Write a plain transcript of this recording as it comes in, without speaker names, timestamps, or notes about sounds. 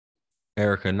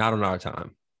Erica, not on our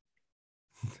time.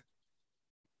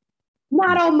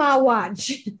 Not on my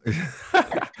watch.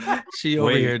 She over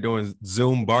Wait, here doing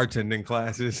Zoom bartending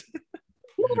classes.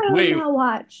 Not on wait, my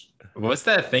watch. what's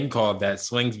that thing called that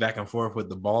swings back and forth with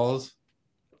the balls?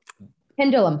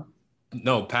 Pendulum.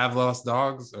 No, Pavlov's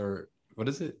dogs, or what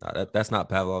is it? That's not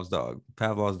Pavlov's dog.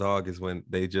 Pavlov's dog is when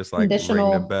they just like ring the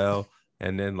Conditional. bell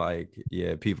and then like,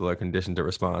 yeah, people are conditioned to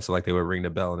respond. So like they would ring the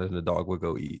bell and then the dog would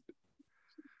go eat.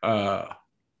 For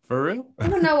real? I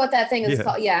don't know what that thing is Yeah.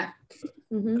 called. Yeah.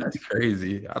 Mhm. That's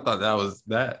crazy. I thought that was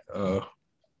that.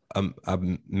 A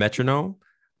metronome.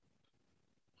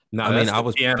 No, I mean, that's I the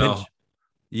was piano.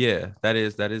 yeah, that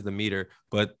is the meter,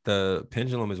 but the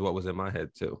pendulum is what was in my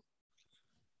head too.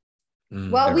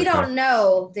 Well, we Erica. don't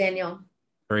know, Daniel,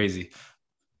 Crazy.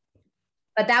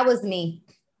 but that was me.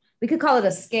 We could call it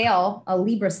a scale, a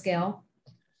Libra scale.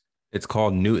 It's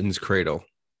called Newton's cradle.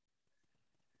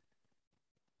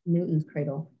 Newton's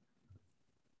cradle.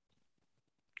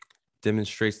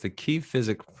 Demonstrates the key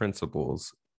physics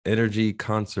principles: energy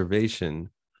conservation,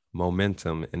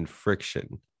 momentum, and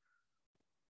friction.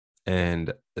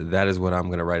 And that is what I'm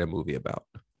going to write a movie about.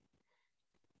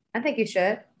 I think you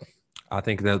should. I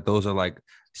think that those are like,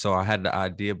 so I had the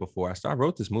idea before I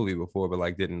wrote this movie before, but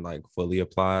like didn't like fully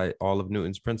apply all of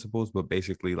Newton's principles, but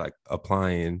basically like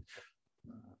applying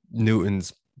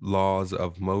Newton's laws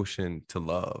of motion to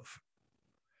love.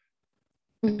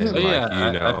 Mhm. And Oh yeah,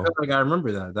 like, I feel like I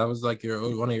remember that. That was like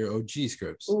one of your OG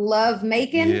scripts. Love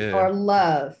making Yeah. or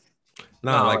love?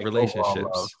 not like overall love.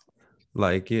 relationships.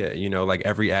 Like, yeah, like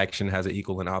every action has an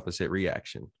equal and opposite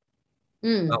reaction.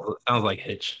 Mm. Sounds like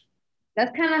Hitch.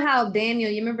 That's kind of how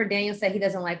Daniel, you remember Daniel said he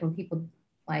doesn't like when people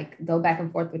like go back and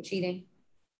forth with cheating.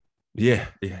 Yeah,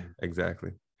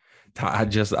 exactly. I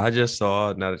just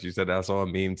saw, now that you said that, I saw a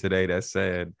meme today that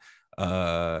said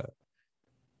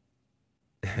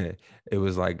it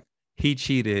was like he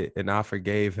cheated and I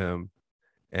forgave him,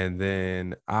 and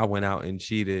then I went out and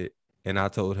cheated and I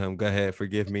told him, go ahead,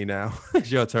 forgive me now.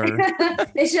 It's your turn.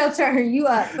 It's your turn. You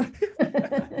up.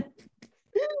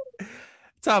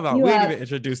 Talk about, You we didn't up. even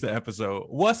introduce the episode.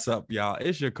 What's up, y'all?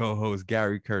 It's your co-host,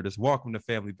 Gary Curtis. Welcome to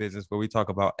Family Business, where we talk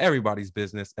about everybody's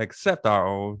business except our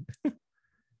own.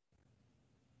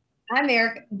 I'm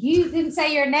Eric. You didn't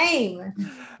say your name.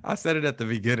 I said it at the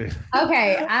beginning.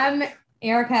 Okay, I'm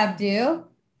Erica Abdu.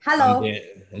 Hello.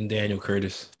 I'm Daniel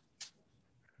Curtis.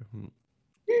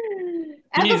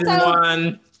 Episode Season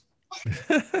 1.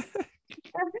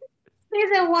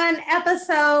 Season 1,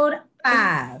 episode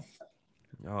 5.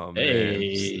 Oh, man.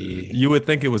 Hey. You would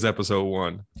think it was episode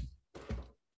 1.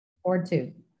 Or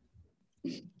 2.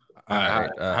 All right.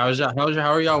 How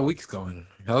are y'all weeks going?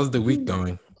 How's the week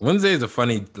going? Wednesday is a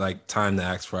funny like time to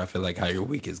ask for. I feel like how your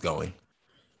week is going.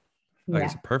 Like, Yeah.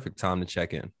 it's a perfect time to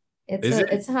check in.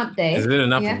 It's a hump day. Is it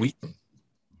enough Yeah. a week?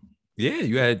 Yeah,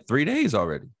 you had 3 days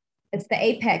already. It's the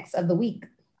apex of the week.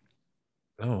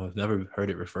 No, I've never heard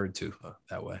it referred to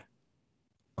that way.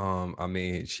 I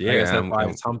mean, I guess yeah, that's why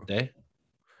it's hump day.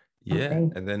 yeah. Okay.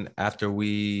 And then after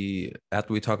we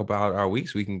talk about our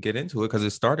weeks, we can get into it because it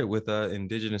started with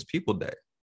Indigenous People Day.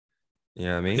 You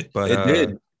know what I mean? But It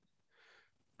did.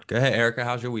 Go ahead, Erica.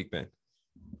 How's your week been?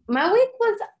 My week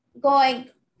was going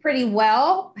pretty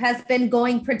well, has been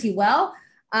going pretty well.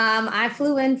 I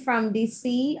flew in from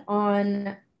DC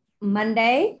on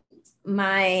Monday.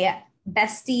 My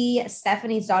bestie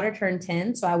Stephanie's daughter turned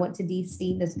 10, so I went to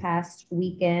DC this past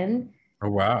weekend. Oh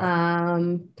wow.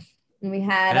 We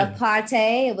had a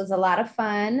party. It was a lot of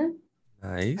fun.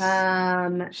 Nice.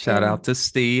 Shout and out to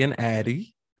Steve and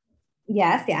Addie.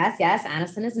 Yes.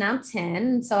 Addison is now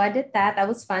 10. So I did that. That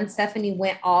was fun. Stephanie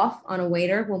went off on a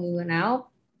waiter when we went out.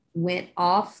 Went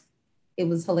off. It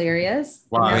was hilarious.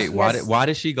 Wow. Wait, why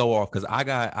did she go off? Because I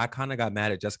kind of got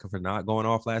mad at Jessica for not going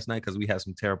off last night because we had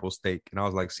some terrible steak. And I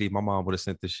was like, see, my mom would have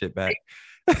sent this shit back.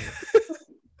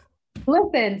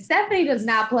 Listen, Stephanie does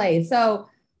not play. So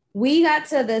we got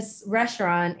to this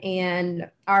restaurant and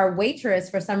our waitress,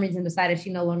 for some reason, decided she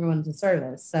no longer wanted to serve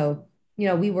us. So,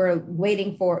 we were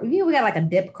waiting for, we got like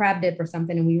a crab dip or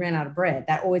something, and we ran out of bread.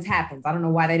 That always happens. I don't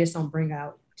know why they just don't bring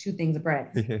out 2 things of bread.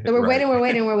 So we're Right.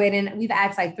 waiting. We've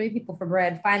asked like 3 people for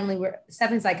bread. Finally,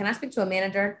 Stephanie's like, can I speak to a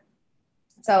manager?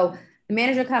 So the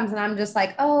manager comes and I'm just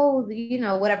like, oh,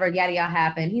 whatever, yada, yada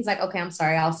happened. He's like, okay, I'm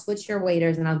sorry. I'll switch your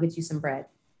waiters and I'll get you some bread.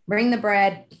 Bring the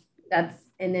bread. And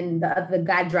then the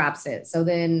guy drops it. So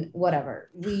then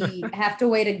whatever, we have to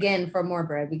wait again for more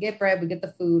bread. We get bread, we get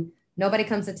the food. Nobody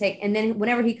comes to take. And then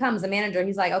whenever he comes, the manager,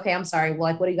 he's like, okay, I'm sorry. Well,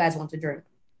 like, what do you guys want to drink?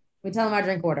 We tell him our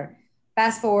drink order.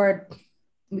 Fast forward,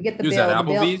 we get the bill. At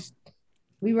Applebee's?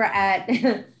 We were at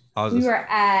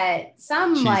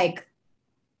some like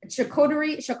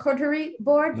charcuterie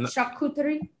board, No.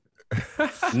 charcuterie.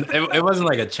 It wasn't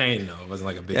like a chain though. It wasn't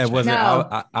like a big Yeah, it chain. wasn't.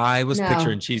 No. I was No.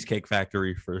 picturing Cheesecake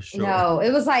Factory for sure. No,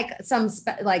 it was like some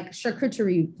like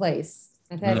charcuterie place.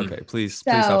 Okay. Okay, please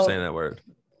stop saying that word.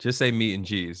 Just say meat and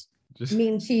cheese. Just meat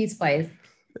and cheese place.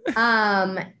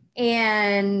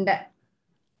 And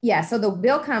yeah, so the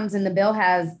bill comes and the bill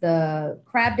has the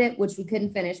crab dip, which we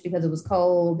couldn't finish because it was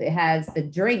cold. It has the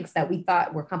drinks that we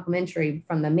thought were complimentary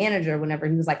from the manager whenever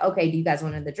he was like, okay, do you guys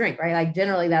want the drink? Right. Like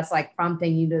generally that's like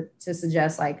prompting you to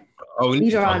suggest like, we need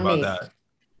these to are talk on about me. that.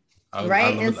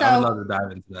 Right. I would love to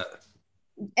dive into that.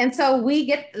 And so we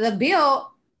get the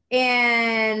bill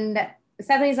and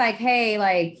Stephanie's like, hey,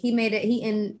 like he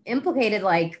implicated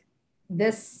like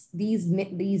these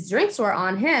drinks were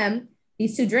on him.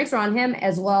 These 2 drinks were on him,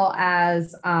 as well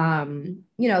as,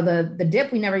 the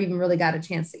dip we never even really got a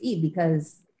chance to eat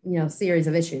because, series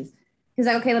of issues. He's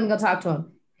like, okay, let me go talk to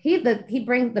him. He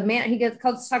brings the man,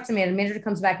 talks to the man, the manager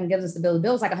comes back and gives us the bill. The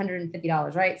bill was like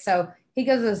 $150, right? So he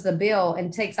gives us the bill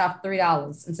and takes off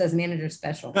 $3 and says manager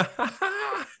special. 30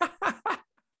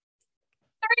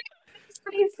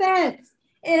 cents.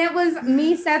 And it was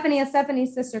me, Stephanie, and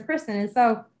Stephanie's sister, Kristen. And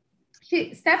so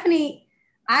Stephanie,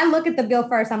 I look at the bill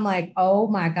first. I'm like, oh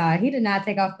my God, he did not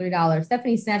take off $3.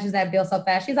 Stephanie snatches that bill so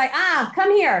fast. She's like,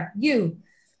 come here, you.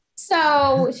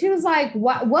 So she was like,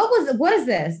 what is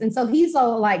this? And so he's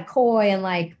so like coy and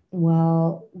like,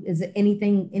 well, is it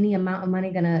any amount of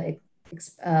money gonna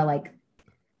like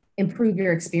improve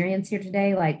your experience here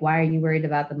today? Like, why are you worried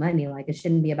about the money? Like, it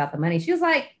shouldn't be about the money. She was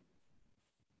like,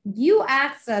 you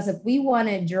asked us if we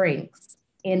wanted drinks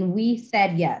and we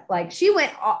said yes. Like she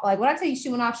went off, like when I tell you she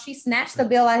went off, she snatched the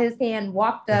bill out of his hand,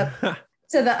 walked up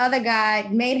to the other guy,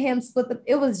 made him split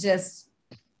it was just,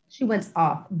 she went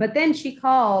off. But then she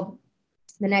called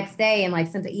the next day and like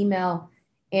sent an email,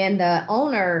 and the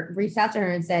owner reached out to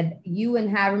her and said, you and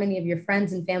however many of your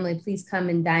friends and family, please come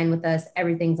and dine with us.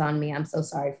 Everything's on me. I'm so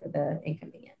sorry for the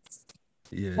inconvenience.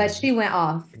 Yeah. But she went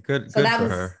off. Good for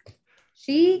her.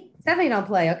 Stephanie don't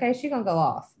play, okay? She gonna go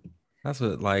off. That's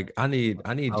what, like, I need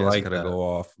Jessica to go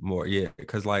off more. Yeah,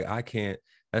 because like I can't,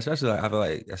 especially like I feel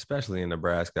like, especially in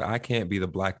Nebraska, I can't be the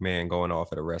black man going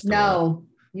off at a restaurant. No,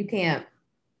 you can't.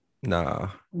 Nah.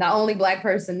 The only black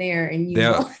person there, and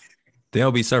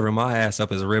they'll be serving my ass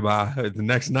up as a ribeye the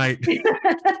next night.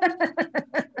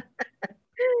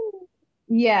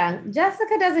 Yeah,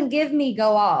 Jessica doesn't give me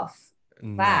go off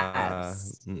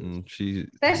vibes. She's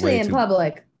especially in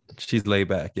public. She's laid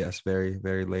back. Yes, very,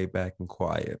 very laid back and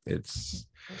quiet. It's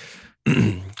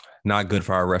not good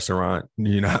for our restaurant.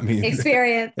 You know what I mean?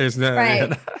 Experience. It's not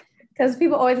right. Because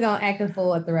people always gonna act a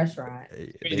fool at the restaurant.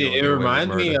 It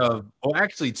reminds me of,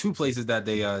 actually 2 places that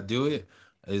they do it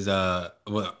is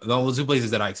those 2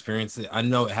 places that I experienced it. I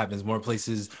know it happens more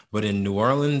places, but in New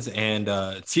Orleans and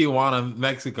Tijuana,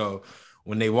 Mexico,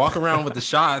 when they walk around with the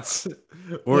shots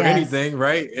or anything,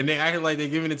 right? And they act like they're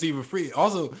giving it to you for free.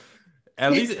 Also,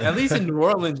 at least in New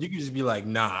Orleans, you can just be like,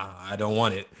 nah, I don't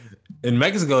want it. In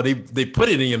Mexico, they put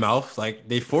it in your mouth, like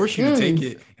they force you to take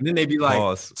it, and then they be like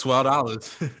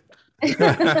 $12. You'd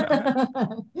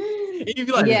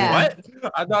be like, what?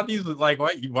 I thought these was like,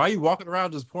 why are you walking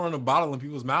around just pouring a bottle in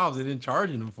people's mouths and then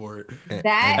charging them for it?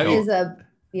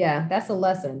 That's a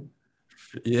lesson.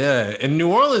 Yeah, in New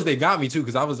Orleans they got me too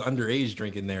because I was underage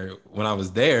drinking there when I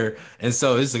was there, and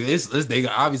so it's they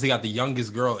obviously got the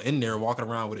youngest girl in there walking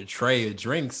around with a tray of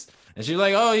drinks, and she's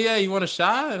like, "Oh yeah, you want a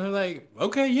shot?" And I'm like,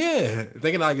 "Okay, yeah,"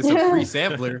 thinking like it's a free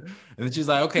sampler, and then she's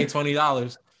like, "Okay,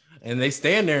 $20," and they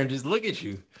stand there and just look at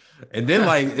you. And then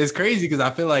like it's crazy because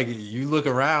I feel like you look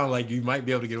around like you might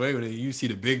be able to get away with it. You see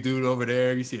the big dude over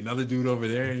there, you see another dude over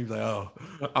there, and you're like, oh,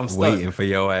 I'm stuck. Waiting for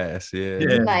your ass.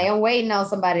 Yeah. Like, I'm waiting on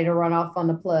somebody to run off on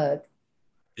the plug.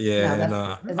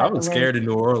 Yeah, I was scared in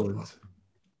New Orleans.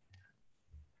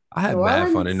 I had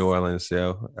mad fun in New Orleans,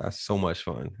 yo. That's so much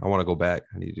fun. I want to go back.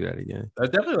 I need to do that again.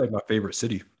 That's definitely like my favorite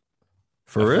city.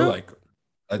 For real? Like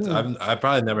I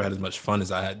probably never had as much fun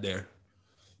as I had there.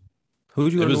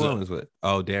 Who'd you go to New Orleans with?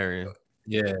 Oh, Darian.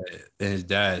 Yeah, and his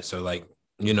dad. So like,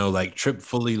 like trip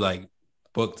fully like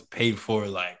booked, paid for.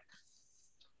 Like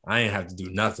I ain't have to do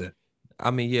nothing.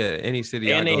 I mean, yeah, any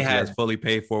city I go to that's fully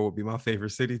paid for would be my favorite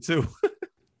city too.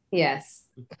 Yes,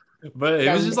 but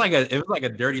it was like a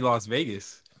dirty Las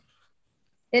Vegas.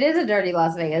 It is a dirty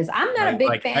Las Vegas. I'm not a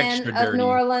big fan of New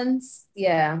Orleans.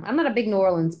 Yeah, I'm not a big New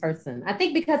Orleans person. I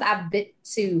think because I've been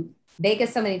to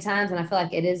Vegas so many times, and I feel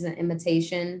like it is an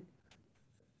imitation.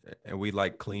 And we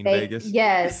like clean Vegas.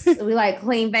 Yes, we like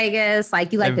clean Vegas.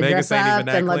 Like you like to dress up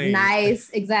and look nice.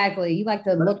 Exactly. You like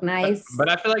to look nice. But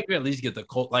I feel like you at least get the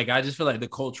cult. Like I just feel like the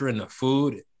culture and the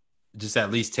food just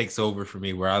at least takes over for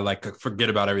me, where I like forget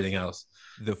about everything else.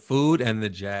 The food and the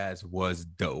jazz was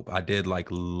dope. I did like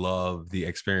love the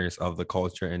experience of the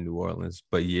culture in New Orleans,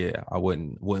 but yeah, I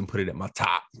wouldn't put it at my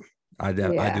top. I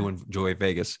do enjoy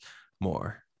Vegas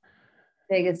more.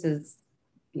 Vegas is,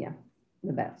 yeah,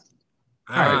 the best.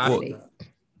 All right, well,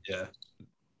 yeah.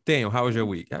 Daniel, how was your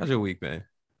week? How's your week, man?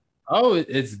 Oh,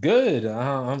 it's good.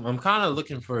 I'm kind of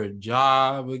looking for a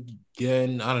job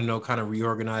again. I don't know, kind of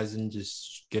reorganizing,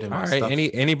 just getting my stuff.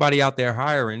 Anybody out there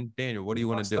hiring? Daniel, what do you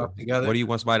want to do? Together. What do you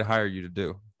want somebody to hire you to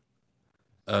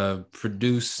do?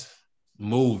 Produce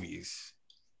movies.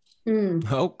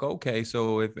 Oh, okay.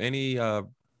 So if any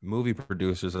movie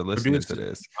producers are listening to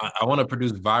this, I want to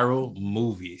produce viral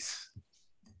movies.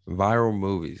 Viral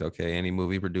movies. Okay. Any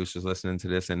movie producers listening to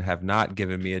this and have not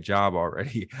given me a job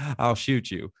already, I'll shoot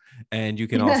you. And you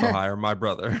can also hire my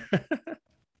brother.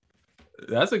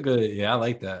 That's a good, I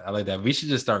like that. I like that. We should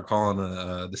just start calling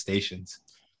the stations.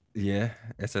 Yeah,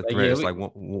 it's a threat. It's like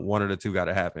one of the two got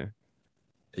to happen.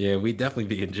 Yeah, we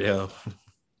definitely be in jail.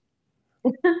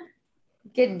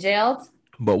 Getting jailed?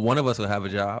 But one of us will have a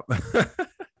job.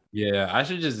 Yeah,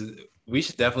 we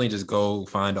should definitely just go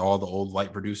find all the old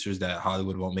white producers that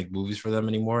Hollywood won't make movies for them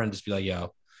anymore and just be like,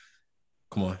 yo,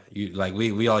 come on.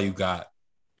 We all you got.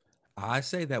 I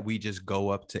say that we just go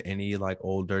up to any like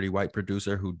old dirty white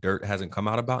producer who dirt hasn't come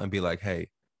out about and be like, hey,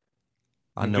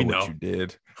 I know what you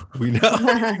did. We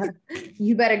know.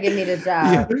 You better give me the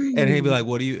job. Yeah. And he'd be like,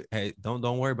 what do you, hey, don't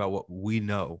worry about what we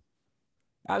know.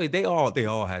 I mean, they all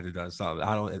had to done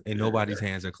something. Nobody's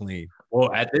hands are clean.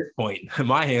 Well, at this point,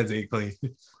 my hands ain't clean.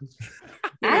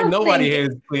 Nobody's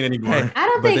hands clean anymore. Hey, I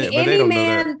don't think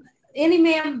any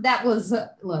man that was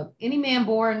any man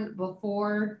born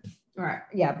before,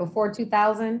 before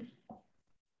 2000,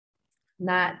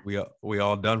 not we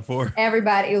all done for.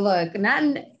 Everybody, look,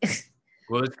 not.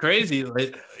 Well, it's crazy.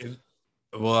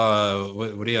 Well,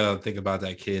 what do y'all think about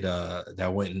that kid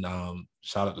that went and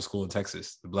shot up the school in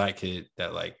Texas? The black kid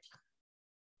that like.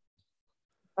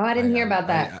 Oh, I didn't hear about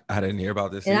that. I didn't hear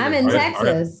about this. And I'm in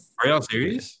Texas. Are y'all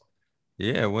serious?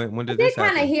 Yeah. When did this happen? I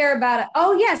did kind of hear about it.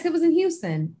 Oh yes, it was in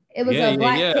Houston. It was a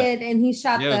black kid, and he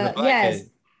shot kid.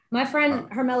 My friend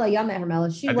Hermela, y'all met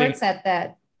Hermela. She works at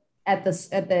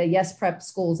the Yes Prep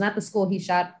schools, not the school he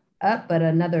shot up, but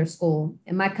another school.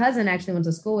 And my cousin actually went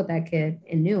to school with that kid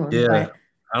and knew him. Yeah. But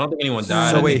I don't think anyone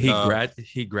died. So wait,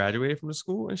 he graduated from the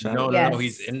school and shot? No.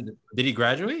 He's in. Did he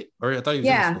graduate? Or I thought he was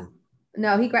in school.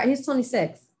 No, he's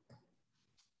 26.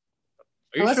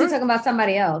 Unless sure? you're talking about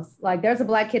somebody else. Like there's a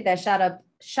black kid that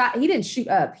he didn't shoot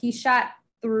up. He shot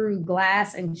through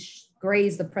glass and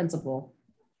grazed the principal.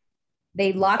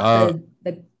 They locked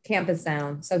the campus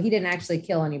down, so he didn't actually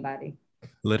kill anybody.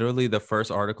 Literally, the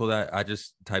first article that I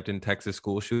just typed in Texas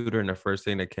school shooter, and the first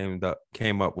thing that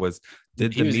came up was,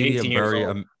 did the media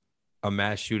bury a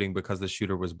mass shooting because the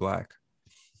shooter was black?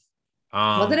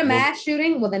 Was it a mass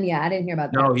shooting? Well, then, I didn't hear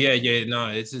about that. No,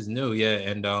 no, this is new,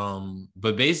 and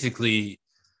but basically,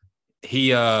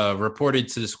 he reported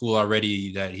to the school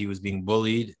already that he was being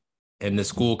bullied, and the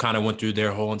school kind of went through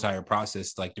their whole entire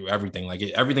process, like through everything, like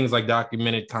everything's like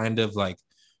documented, kind of like.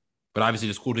 But obviously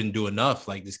the school didn't do enough.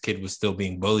 Like this kid was still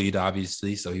being bullied,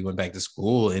 obviously. So he went back to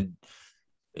school and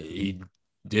he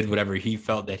did whatever he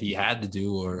felt that he had to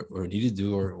do or needed to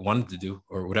do or wanted to do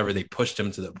or whatever they pushed him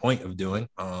to the point of doing.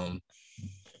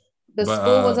 The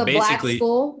school was a black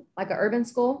school, like an urban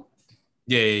school?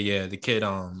 Yeah. The kid,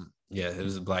 it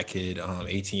was a black kid,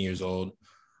 18 years old.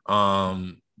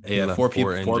 Four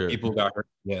people got hurt.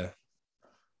 Yeah.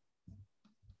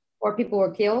 4 people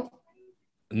were killed?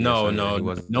 No one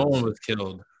was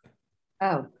killed.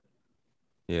 Oh.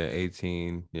 Yeah,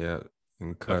 18. Yeah.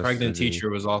 A pregnant teacher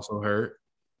was also hurt.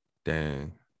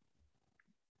 Dang.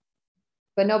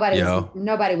 But nobody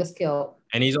was killed.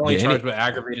 And he's only charged with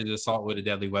aggravated assault with a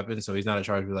deadly weapon, so he's not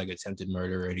charged with like attempted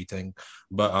murder or anything.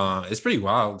 But it's pretty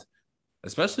wild,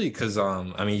 especially because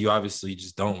you obviously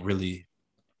just don't really,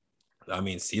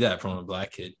 see that from a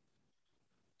black kid.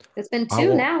 It's been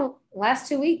 2 now, last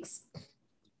 2 weeks.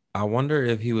 I wonder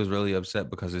if he was really upset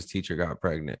because his teacher got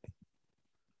pregnant.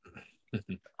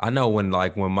 I know when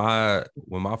my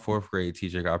 4th grade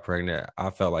teacher got pregnant,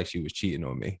 I felt like she was cheating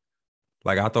on me.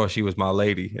 Like I thought she was my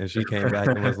lady, and she came back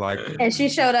and was like, and she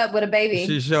showed up with a baby.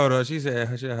 She showed up. She said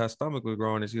her stomach was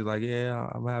growing, and she was like, "Yeah,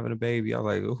 I'm having a baby." I was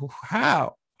like,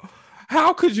 "How?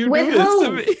 How could you do this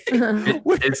to me?"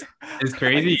 It's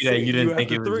crazy that you didn't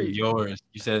think it was yours.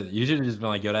 You said you should have just been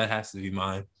like, "Yo, that has to be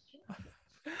mine."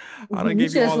 You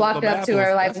should have walked up to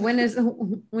her like, when is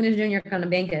Junior gonna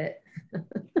bank it?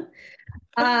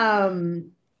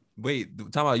 Wait,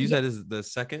 talk about, you said this is the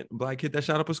second black kid that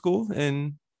shot up a school?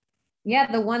 And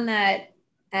Yeah, the one that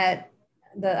at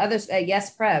the others at Yes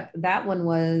Prep, that one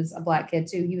was a black kid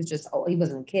too. He was just, oh, he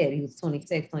wasn't a kid. He was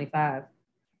 26, 25.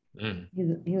 Mm.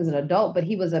 He was an adult, but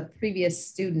he was a previous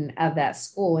student of that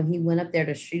school, and he went up there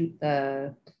to shoot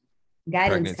the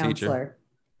guidance Pregnant teacher. counselor.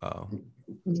 Oh,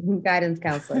 Guidance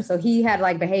counselor. So he had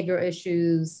like behavioral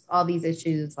issues, all these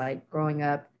issues like growing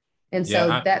up. And so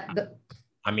Yeah, that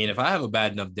I mean, if I have a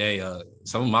bad enough day,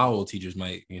 some of my old teachers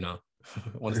might,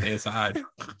 want to stay inside,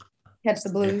 catch the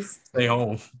blues. stay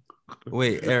home.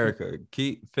 wait, Erica,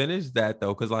 keep finish that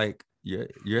though, because like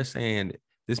you're saying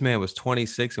this man was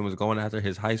 26 and was going after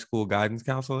his high school guidance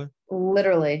counselor.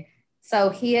 Literally. So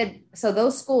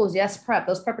those schools, Yes Prep,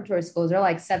 those preparatory schools, they're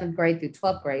like 7th grade through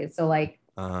 12th grade. So like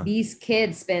these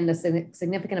kids spend a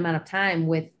significant amount of time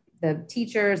with the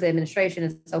teachers, the administration,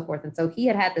 and so forth. And so he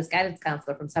had this guidance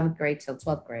counselor from 7th grade till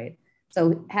 12th grade.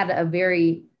 So had a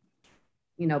very,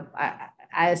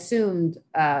 I assumed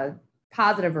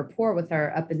positive rapport with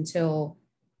her up until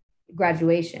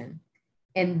graduation.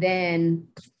 And then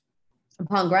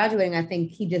upon graduating, I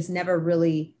think he just never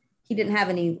really, he didn't have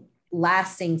any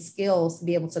lasting skills to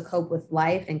be able to cope with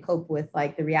life and cope with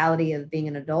like the reality of being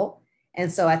an adult.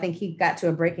 And so I think he got to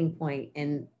a breaking point,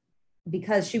 and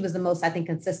because she was the most, I think,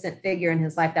 consistent figure in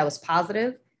his life that was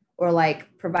positive or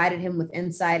like provided him with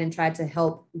insight and tried to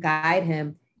help guide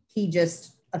him, he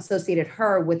just associated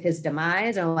her with his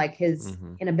demise or like his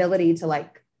inability to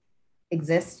like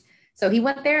exist. So he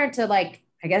went there to like,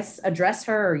 I guess, address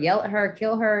her or yell at her,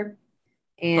 kill her.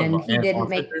 And he didn't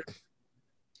make,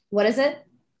 what is it?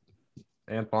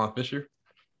 Antoine Fisher.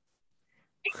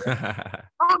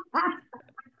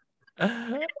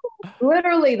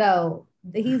 Literally though,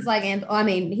 he's like, and I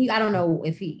mean, I don't know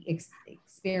if he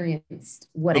experienced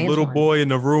what the Antoine. Little boy in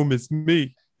the room is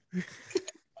me.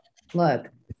 Look,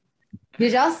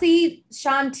 did y'all see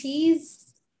Sean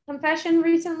T's confession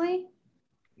recently?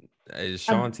 Is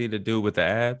Sean T the dude with the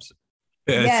abs?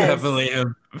 Yeah, yes. It's definitely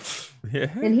him.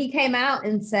 Yeah. And he came out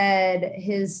and said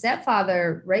his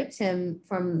stepfather raped him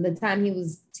from the time he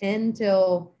was 10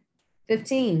 till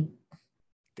 15.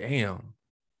 Damn.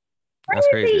 That's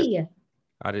crazy.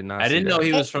 I did not. I didn't know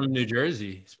he was from New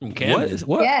Jersey. He's from Camden.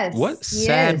 What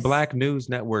sad black news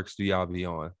networks do y'all be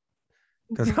on?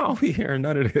 Because I don't be hearing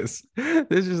none of this.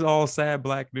 This is all sad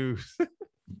black news.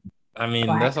 I mean,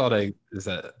 that's all they is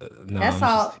that. No, that's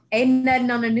all. Ain't nothing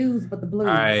on the news but the blues.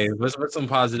 All right, what's some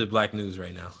positive black news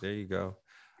right now? There you go.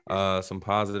 Some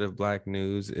positive black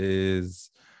news is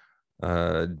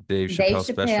Dave Chappelle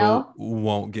special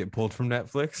won't get pulled from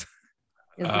Netflix.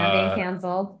 It's not being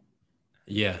canceled.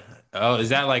 Yeah. Oh, is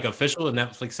that like official?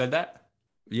 Netflix said that?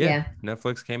 Yeah.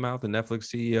 Netflix came out. The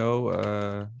Netflix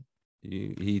CEO,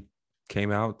 he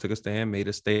came out, took a stand, made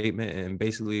a statement, and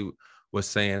basically was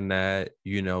saying that,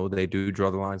 they do draw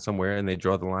the line somewhere, and they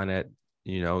draw the line at,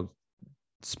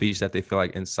 speech that they feel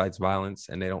like incites violence,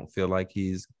 and they don't feel like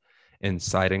he's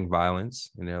inciting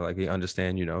violence. And they're like, they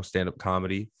understand, stand-up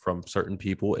comedy from certain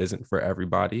people isn't for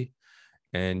everybody.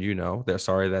 And, they're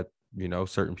sorry that,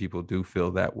 certain people do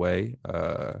feel that way.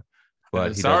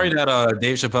 But sorry that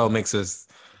Dave Chappelle makes us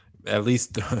at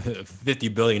least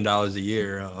 $50 billion a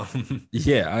year.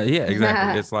 Yeah,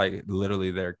 exactly. It's like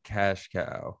literally their cash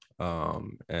cow.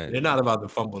 And they're not about to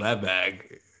fumble that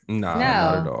bag. Nah,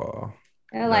 not at all.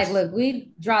 They're like, look,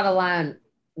 we draw the line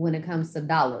when it comes to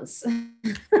dollars.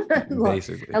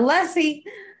 Basically. Unless he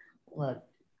look.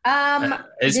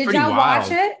 It's did y'all wild.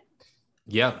 watch it?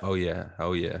 Yeah. Oh yeah. I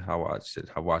watched it.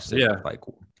 Yeah. Like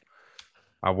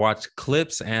I watched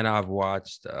clips and I've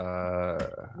watched I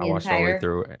watched all the way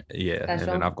through. Yeah. Special. And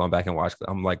then I've gone back and watched.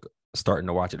 I'm like starting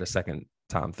to watch it a second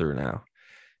time through now.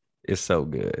 It's so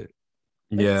good.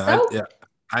 Yeah.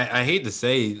 I hate to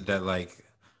say that, like,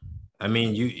 I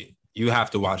mean, you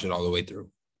have to watch it all the way through.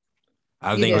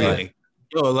 I think I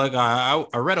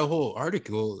read a whole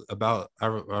article I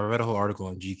read a whole article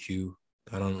on GQ.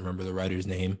 I don't remember the writer's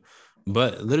name,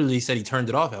 but literally said he turned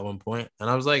it off at one point. And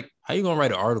I was like, how you gonna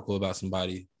write an article about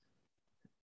somebody?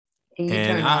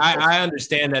 And I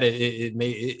understand that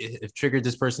it triggered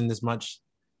this person this much,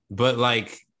 but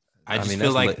like I just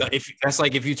feel like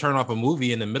if you turn off a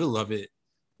movie in the middle of it,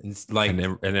 it's like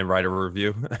and then write a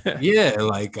review. Yeah,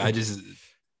 like I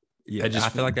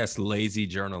feel like that's lazy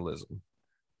journalism.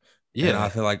 Yeah, and I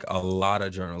feel like a lot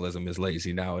of journalism is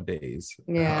lazy nowadays.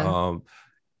 Yeah.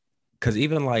 Because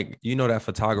even like that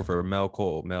photographer Mel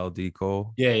D.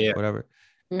 Cole, whatever,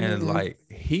 and like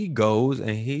he goes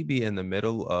and he be in the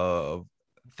middle of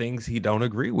things he don't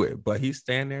agree with, but he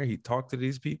stand there, he talk to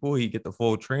these people, he get the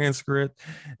full transcript,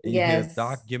 he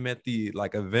document the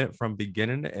like event from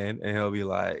beginning to end, and he'll be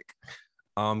like,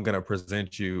 I'm gonna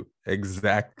present you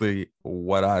exactly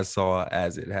what I saw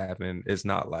as it happened. It's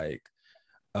not like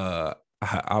I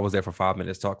was there for 5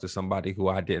 minutes, talk to somebody who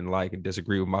I didn't like and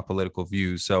disagree with my political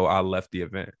views, so I left the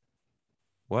event.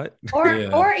 What?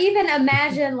 Or even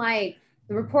imagine like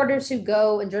the reporters who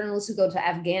go and journalists who go to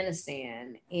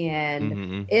Afghanistan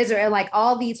and Israel, like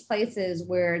all these places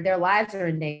where their lives are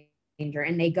in danger,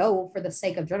 and they go for the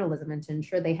sake of journalism and to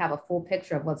ensure they have a full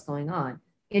picture of what's going on.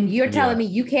 And you're telling me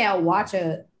you can't watch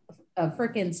a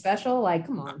freaking special? Like,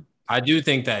 come on. I do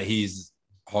think that he's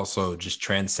also just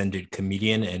transcended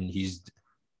comedian, and he's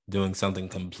doing something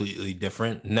completely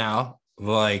different now.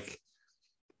 Like,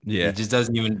 it just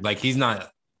doesn't even, like, he's not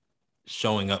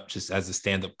showing up just as a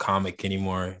stand-up comic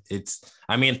anymore.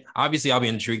 I mean, obviously I'll be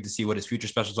intrigued to see what his future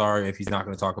specials are, if he's not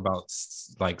going to talk about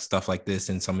like stuff like this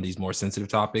and some of these more sensitive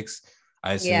topics,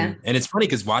 I assume. Yeah. And it's funny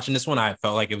because watching this one, I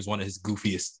felt like it was one of his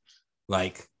goofiest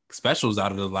like specials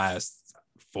out of the last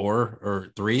 4 or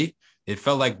 3. It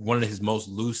felt like one of his most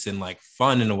loose and like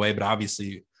fun in a way, but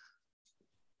obviously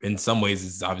in some ways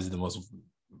it's obviously the most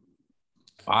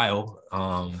vile.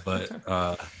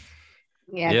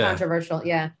 Controversial.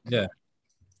 Yeah.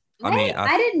 I mean,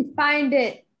 I didn't find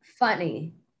it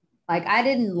funny. Like, I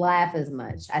didn't laugh as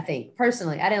much. I think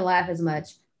personally, I didn't laugh as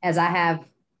much as I have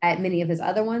at many of his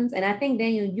other ones. And I think,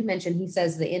 Daniel, you mentioned he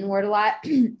says the N-word a lot,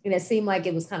 and it seemed like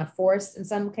it was kind of forced in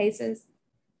some cases.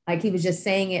 Like he was just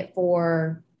saying it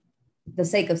for the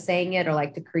sake of saying it, or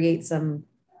like to create some.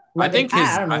 I think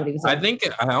I don't know what he was saying.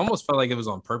 I almost felt like it was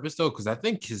on purpose though, because I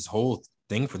think his whole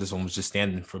thing for this one was just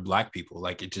standing for Black people.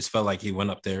 Like it just felt like he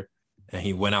went up there and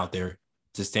he went out there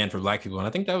to stand for Black people, and I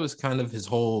think that was kind of his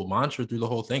whole mantra through the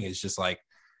whole thing. It's just like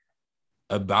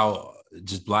about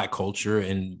just Black culture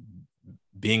and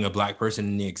being a Black person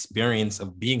and the experience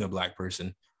of being a Black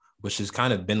person, which has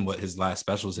kind of been what his last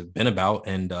specials have been about.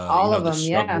 And all of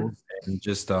them, and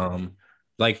just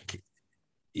like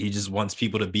he just wants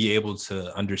people to be able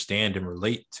to understand and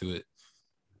relate to it.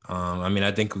 I mean,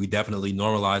 I think we definitely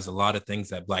normalize a lot of things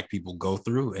that Black people go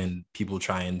through, and people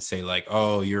try and say like,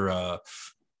 oh, you're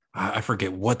I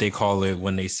forget what they call it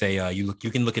when they say you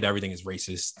can look at everything as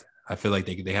racist. I feel like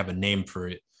they have a name for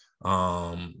it.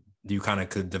 You kind of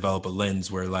could develop a lens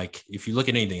where like if you look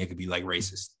at anything, it could be like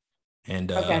racist.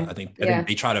 And I think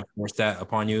they try to force that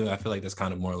upon you. I feel like that's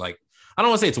kind of more like, I don't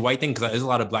want to say it's a white thing, because there's a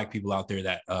lot of Black people out there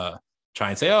that try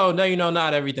and say, oh no,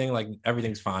 not everything, like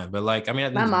everything's fine. But like, I mean,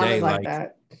 at the end of the day, like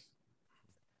that.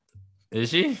 Is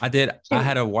she? I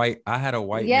had a white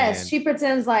yes, man. She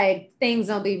pretends like things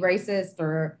don't be racist,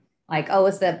 or like, oh,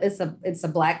 it's a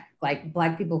Black, like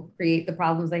Black people create the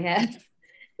problems they have.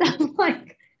 I'm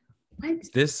like, what?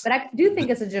 But I do think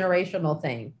it's a generational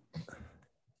thing.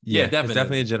 Yeah, definitely. It's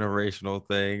definitely a generational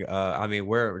thing. I mean,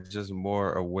 we're just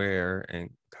more aware and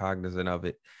cognizant of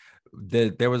it.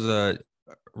 There was a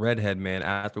redhead man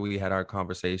after we had our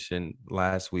conversation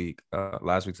last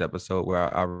week's episode,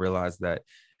 where I realized that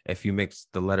if you mix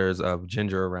the letters of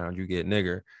ginger around, you get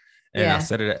nigger. And I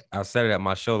said it at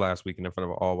my show last week in front of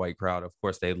an all-white crowd. Of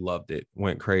course, they loved it,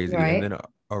 went crazy. Right. And then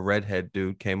a redhead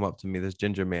dude came up to me, this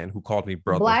ginger man, who called me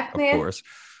brother. Black man? Of course.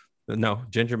 No,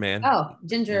 ginger man. Oh,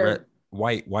 ginger.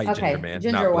 White okay. Ginger man.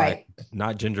 Ginger not white. Black,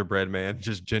 not gingerbread man,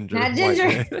 just ginger. Not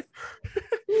ginger.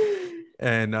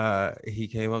 And he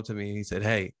came up to me and he said,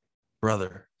 hey,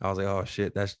 brother. I was like, oh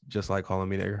shit, that's just like calling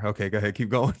me nigger. Okay, go ahead, keep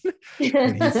going.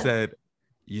 And he said,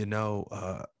 you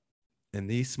know, in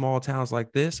these small towns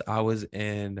like this, I was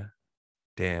in,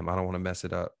 damn, I don't want to mess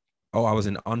it up. Oh, I was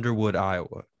in Underwood,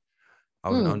 Iowa.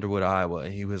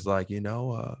 And he was like, you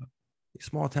know,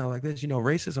 small town like this, you know,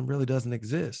 racism really doesn't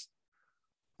exist.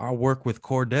 I work with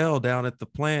Cordell down at the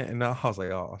plant, and I was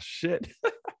like, oh shit.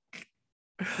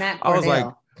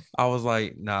 I was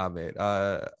like, nah, man,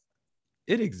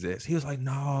 it exists. He was like,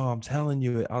 no, I'm telling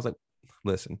you. I was like,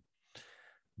 listen,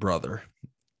 brother.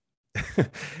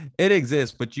 It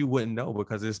exists, but you wouldn't know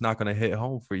because it's not going to hit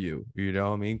home for you. You know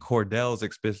what I mean? Cordell's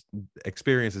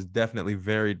experience is definitely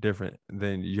very different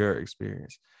than your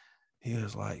experience. He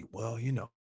was like, well, you know,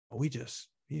 we just,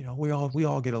 you know, we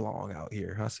all get along out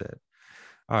here. I said,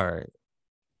 all right.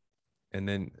 And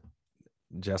then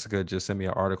Jessica just sent me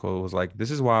an article. It was like,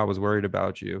 this is why I was worried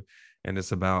about you. And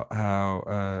it's about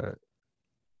how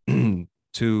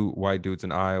 2 white dudes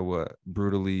in Iowa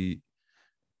brutally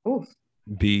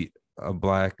beat a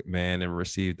Black man and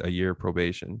received a year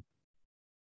probation.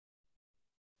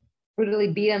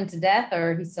 Brutally beat him to death,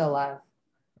 or he's still alive?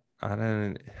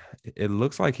 It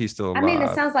looks like he's still alive. I mean,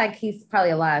 it sounds like he's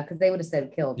probably alive, because they would have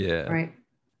said killed. Yeah. Right.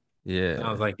 Yeah.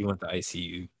 Sounds like he went to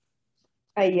ICU.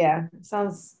 Yeah.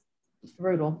 Sounds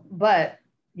brutal, but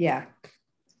yeah.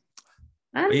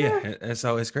 I don't know. Yeah, and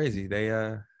so it's crazy.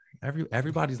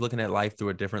 Everybody's looking at life through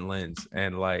a different lens,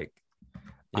 and like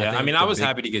Yeah, I mean, I was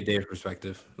happy to get Dave's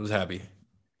perspective. I was happy.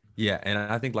 Yeah, and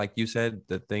I think like you said,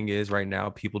 the thing is right now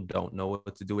people don't know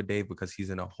what to do with Dave because he's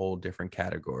in a whole different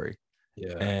category.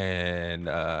 Yeah. And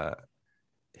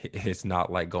it's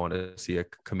not like going to see a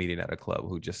comedian at a club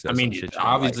who just says some shit.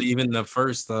 Obviously, even the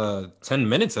first 10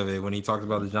 minutes of it when he talked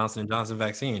about the Johnson & Johnson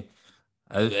vaccine,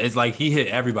 it's like he hit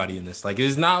everybody in this. Like,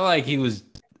 it's not like he was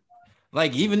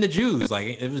like even the Jews.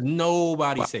 Like, it was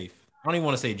nobody safe. I don't even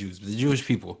want to say Jews, but the Jewish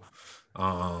people.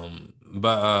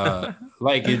 But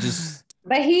like it just.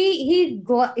 But he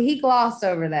glossed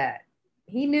over that.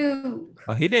 He knew.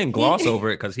 He didn't gloss over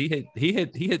it because he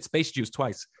hit Space Juice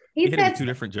twice. He hit it with two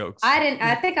different jokes. I didn't.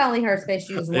 I think I only heard Space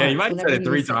Juice once. Yeah, you might have said it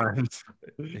 3 times.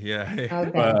 Yeah.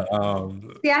 Okay. But,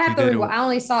 see, I have to. I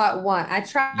only saw it once. I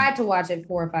tried to watch it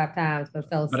 4 or 5 times, but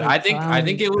fell asleep. But I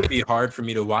think it would be hard for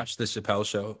me to watch the Chappelle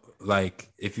show. Like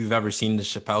if you've ever seen the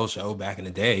Chappelle show back in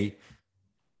the day,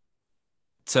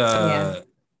 to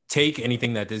take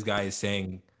anything that this guy is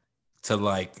saying to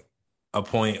like a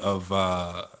point of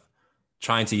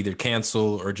trying to either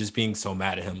cancel or just being so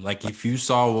mad at him. Like if you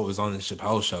saw what was on the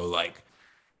Chappelle show,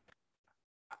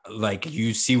 like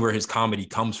you see where his comedy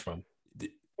comes from.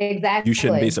 Exactly. You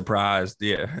shouldn't be surprised,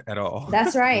 at all.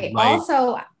 That's right.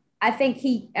 Also, I think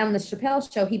he on the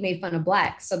Chappelle show he made fun of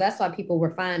blacks, so that's why people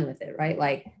were fine with it, right?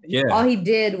 Like, all he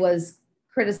did was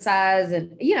criticize,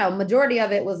 and majority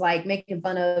of it was like making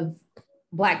fun of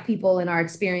black people and our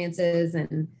experiences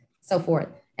and so forth.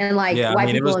 And like,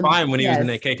 white it was fine when he was in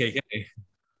the KKK.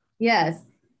 Yes,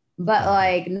 but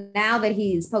like now that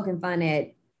he's poking fun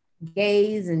at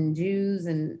gays and Jews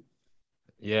and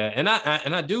and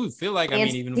I do feel like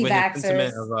even with his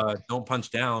sentiment of don't punch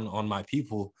down on my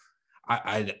people,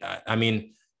 I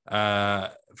mean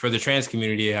for the trans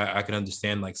community I can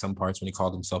understand like some parts when he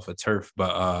called himself a TERF,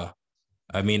 but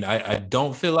I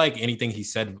don't feel like anything he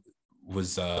said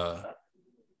was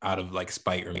out of like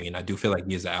spite or mean. I do feel like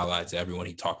he is an ally to everyone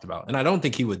he talked about, and I don't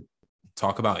think he would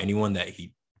talk about anyone that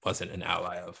he wasn't an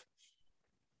ally of.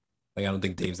 Like I don't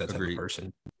think Dave's that type of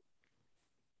person.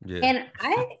 Yeah. And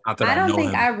I don't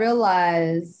think I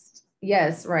realized,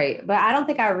 yes, right. But I don't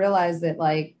think I realized that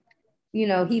like,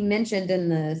 he mentioned in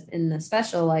the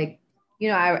special, like,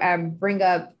 I bring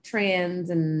up trans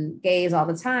and gays all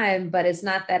the time, but it's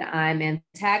not that I'm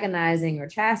antagonizing or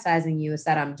chastising you. It's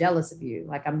that I'm jealous of you.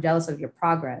 Like I'm jealous of your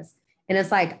progress. And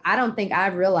it's like, I don't think I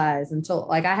realized until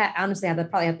like, honestly have to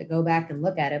probably have to go back and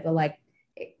look at it. But like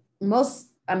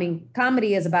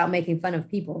comedy is about making fun of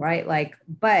people, right? Like,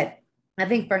 but I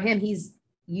think for him, he's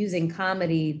using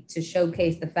comedy to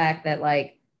showcase the fact that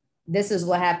like, this is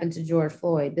what happened to George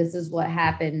Floyd. This is what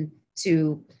happened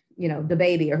to, the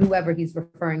baby or whoever he's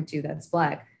referring to that's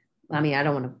black. I mean, I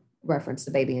don't want to reference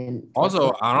the baby. And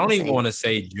also, I don't even want to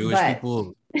say Jewish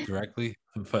people directly,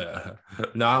 but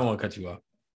no, I don't want to cut you off.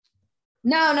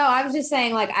 No, I was just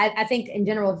saying like, I think in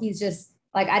general, he's just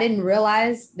like, I didn't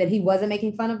realize that he wasn't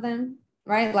making fun of them.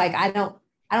 Right. Like, I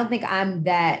don't think I'm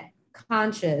that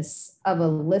conscious of a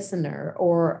listener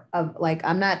or of like,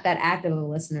 I'm not that active of a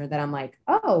listener that I'm like,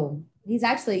 oh, he's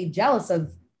actually jealous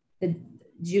of the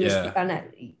Jewish,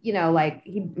 like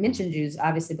he mentioned Jews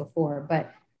obviously before,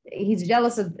 but he's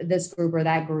jealous of this group or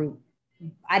that group.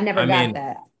 I never got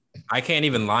that. I can't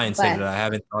even lie and say that I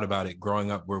haven't thought about it growing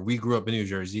up where we grew up in New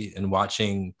Jersey and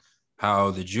watching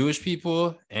how the Jewish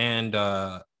people and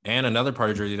another part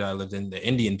of Jersey that I lived in, the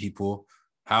Indian people,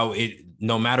 how it,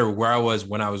 no matter where I was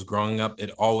when I was growing up,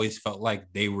 it always felt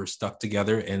like they were stuck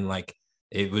together and like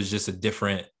it was just a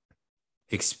different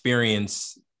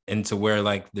experience into where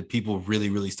like the people really,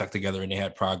 really stuck together and they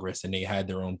had progress and they had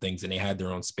their own things and they had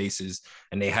their own spaces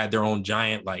and they had their own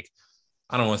giant, like,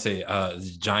 I don't want to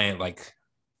say giant like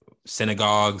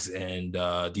synagogues and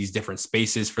these different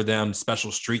spaces for them,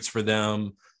 special streets for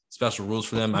them, special rules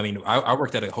for them. I mean, I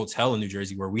worked at a hotel in New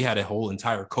Jersey where we had a whole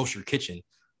entire kosher kitchen,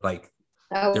 like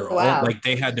own, like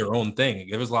they had their own thing.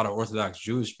 There was a lot of Orthodox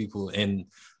Jewish people in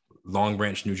Long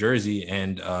Branch, New Jersey,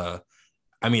 and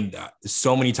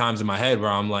so many times in my head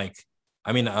where I'm like,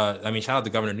 shout out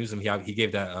to Governor Newsom. He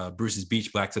gave that Bruce's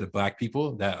Beach back to the black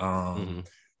people that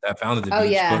that founded the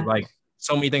beach. But like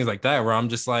so many things like that where I'm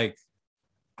just like,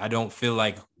 I don't feel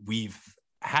like we've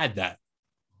had that.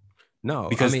 No,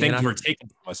 because things were taken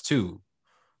from us too.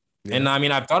 Yeah. And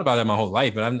I've thought about that my whole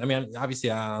life, but obviously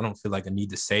I don't feel like I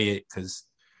need to say it because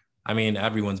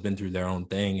everyone's been through their own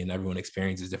thing and everyone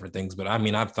experiences different things. But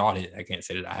I've thought it. I can't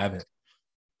say that I haven't.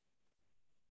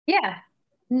 Yeah.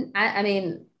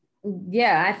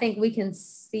 I think we can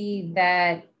see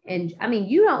that and I mean,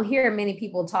 you don't hear many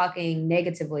people talking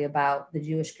negatively about the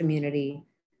Jewish community.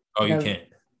 Oh, you can't.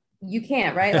 You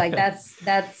can't, right? Like that's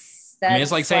I mean,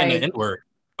 it's like saying the N-word,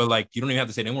 but like you don't even have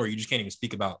to say the N-word. You just can't even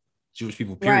speak about Jewish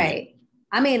people, period. Right.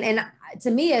 I mean, and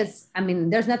to me, there's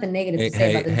nothing negative to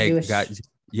say about the Jewish. Guys,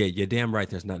 yeah, you're damn right.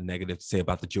 There's nothing negative to say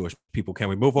about the Jewish people. Can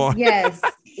we move on? Yes.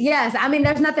 I mean,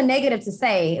 there's nothing negative to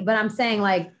say, but I'm saying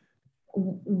like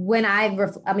when I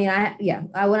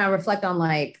reflect on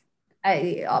like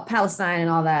Palestine and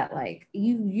all that, like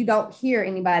you don't hear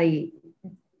anybody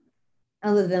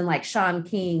other than like Sean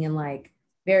King and like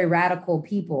very radical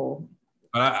people.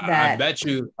 But I bet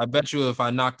you if I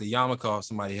knocked the yarmulke off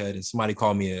somebody's head and somebody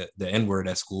called me the N-word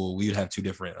at school, we would have two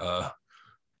different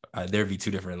there'd be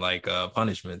two different like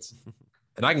punishments.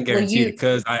 And I can guarantee it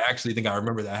because I actually think I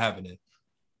remember that happening.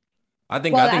 I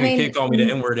think a kid called me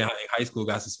the N-word in high school,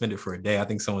 got suspended for a day. I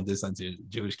think someone did something to a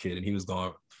Jewish kid and he was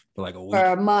gone for like a week. For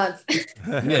a month.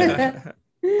 Yeah.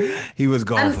 He was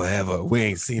gone forever. We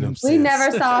ain't seen him since. We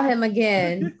never saw him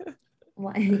again.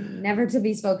 Never to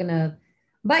be spoken of.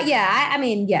 But yeah,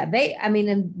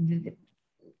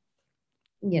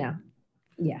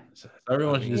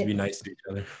 Everyone should just be nice to each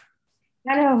other.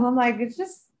 I know. I'm like, it's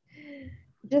just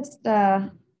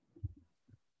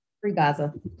free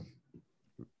Gaza.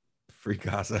 Free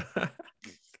Gaza.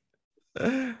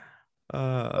 You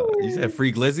said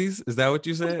free glizzies? Is that what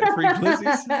you said? Free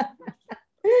glizzies?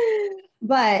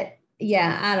 But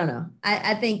yeah, I don't know.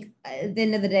 I think at the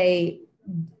end of the day,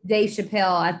 Dave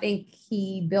Chappelle, I think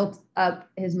he built up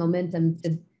his momentum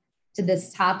to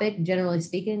this topic, generally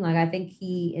speaking. Like I think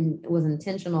he was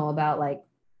intentional about like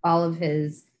all of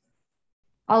his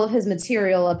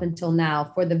material up until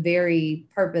now for the very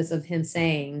purpose of him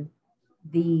saying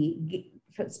in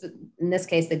this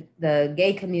case, the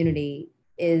gay community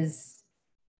is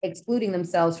excluding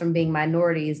themselves from being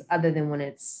minorities other than when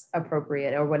it's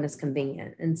appropriate or when it's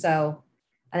convenient. And so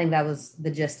I think that was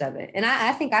the gist of it. And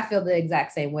I think I feel the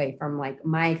exact same way from like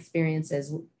my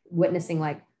experiences witnessing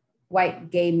like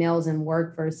white gay males in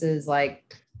work versus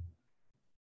like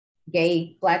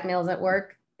gay Black males at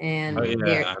work. And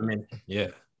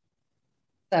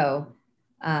so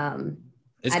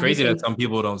it's crazy that some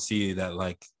people don't see that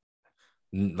like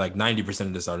 90%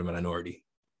 of this are the minority.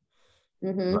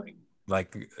 Mm-hmm.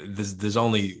 Like there's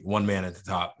only one man at the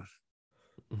top.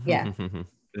 Yeah. And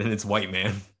it's white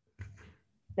man.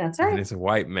 That's right. And it's a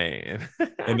white man.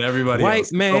 And everybody white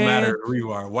else, man. no matter who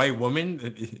you are, white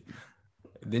woman.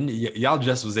 Then y'all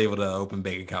just was able to open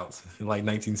bank accounts in like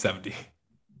 1970.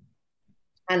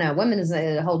 I know women is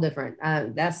a whole different.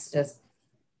 That's just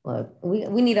look. We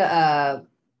need a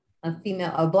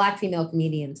Black female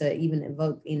comedian to even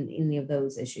evoke in any of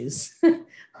those issues.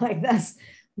 Like that's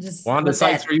just Wanda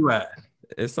Sykes, where you at?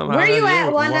 It's somehow where you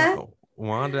at, Wanda?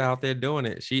 Wanda out there doing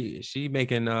it. She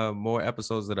making more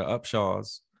episodes of the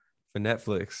Upshaws for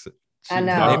Netflix. I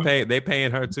know they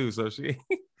paying her too. So she.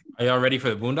 Are y'all ready for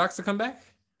the Boondocks to come back?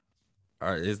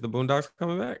 Is the Boondocks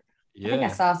coming back? Yeah, I think I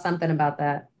saw something about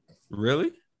that.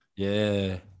 Really?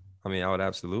 Yeah. I mean, I would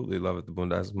absolutely love it. The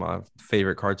Boondocks is my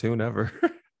favorite cartoon ever.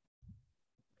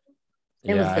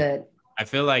 It was good. I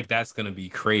feel like that's gonna be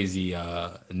crazy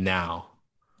now.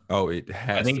 Oh, it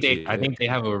has. I think they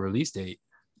have a release date.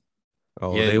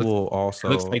 Oh, yeah, they will also.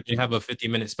 It looks like they have a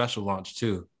 50-minute special launch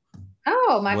too.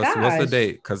 Oh my gosh! What's the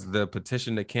date? Because the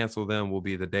petition to cancel them will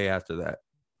be the day after that.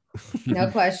 No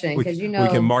question, because we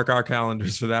can mark our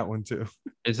calendars for that one too.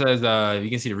 It says you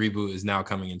can see the reboot is now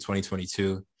coming in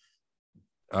 2022.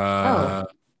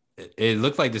 It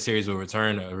looked like the series will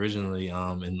return originally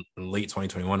in late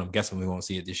 2021. I'm guessing we won't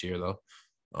see it this year though.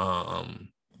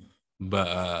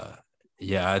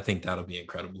 Yeah, I think that'll be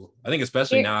incredible. I think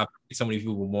especially now so many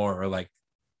people more are like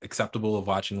acceptable of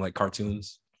watching like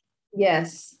cartoons.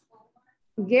 Yes.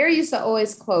 Gary used to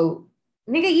always quote,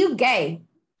 "Nigga, you gay."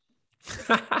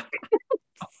 That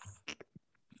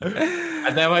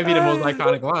might be the most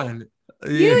iconic line.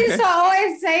 You used to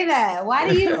always say that. Why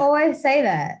do you always say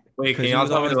that? Wait, can y'all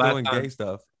tell me the last time? Gay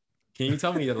stuff. Can you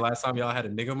tell me the last time y'all had a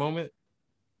nigga moment?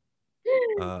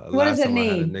 What does it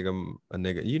mean? A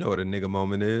nigga. You know what a nigga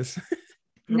moment is?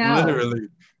 No. Literally.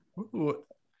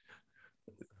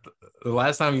 The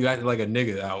last time you acted like a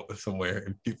nigga out somewhere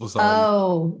and people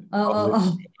saw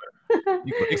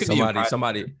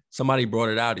somebody brought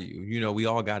it out of you. You know, we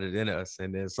all got it in us,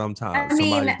 and then sometimes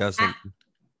somebody doesn't.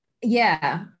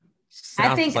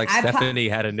 I think like Stephanie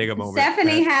had a nigga moment.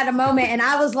 Stephanie had a moment, and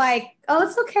I was like, "Oh,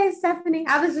 it's okay, Stephanie."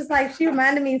 I was just like, she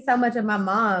reminded me so much of my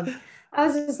mom. I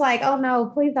was just like, "Oh no,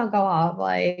 please don't go off."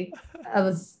 Like, I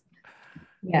was,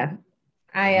 yeah.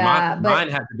 Mine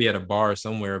had to be at a bar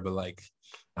somewhere, but like,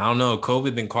 I don't know.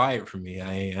 COVID been quiet for me.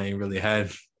 I ain't really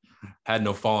had had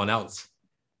no falling outs.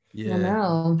 Yeah. I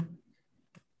know.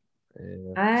 Yeah,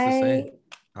 it's the same.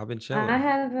 I've been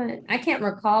chilling. I can't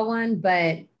recall one,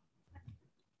 but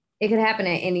it could happen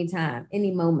at any time,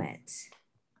 any moment,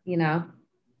 you know?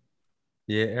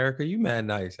 Yeah, Erica, you mad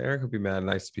nice. Erica be mad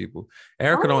nice to people.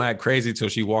 Erica don't act crazy till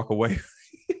she walk away.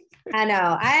 I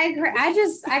know. I agree.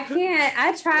 I can't.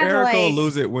 I try Erica to like will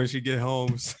lose it when she get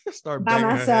home. Start by banging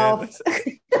myself. her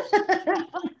head.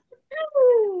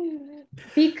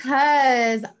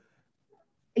 Because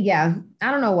yeah,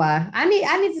 I don't know why. I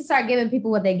need to start giving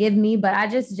people what they give me, but I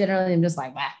just generally am just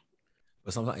like, bah.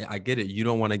 But sometimes I get it. You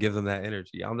don't want to give them that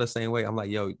energy. I'm the same way. I'm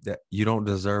like, yo, that you don't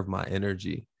deserve my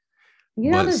energy. You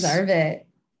don't deserve it.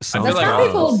 Some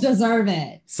people deserve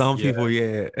it. Some people,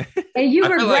 yeah. And you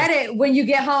regret it when you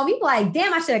get home. You be like,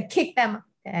 damn, I should have kicked them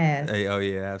ass. Hey, oh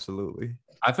yeah, absolutely.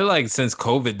 I feel like since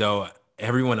COVID though,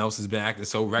 everyone else has been acting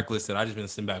so reckless that I just been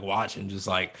sitting back watching, just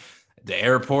like the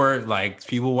airport, like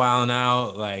people wilding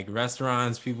out, like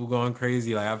restaurants, people going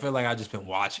crazy. Like I feel like I just been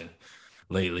watching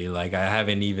lately. Like I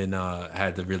haven't even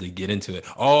had to really get into it.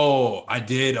 Oh, I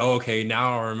did. Oh, okay,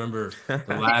 now I remember the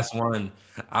last one.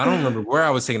 I don't remember where I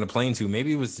was taking the plane to.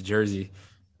 Maybe it was to Jersey.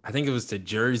 I think it was to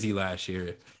Jersey last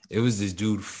year. It was this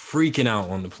dude freaking out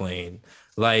on the plane.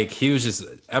 Like he was just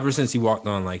ever since he walked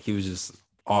on, like he was just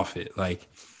off it. Like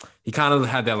he kind of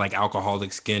had that like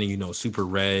alcoholic skin, you know, super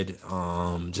red,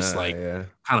 kind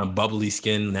of bubbly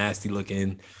skin, nasty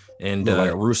looking, and look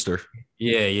like a rooster.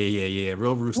 Yeah,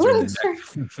 real rooster. Rooster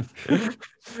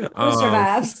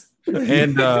vibes.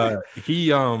 And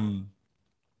he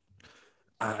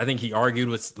I think he argued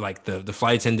with like the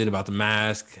flight attendant about the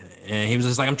mask, and he was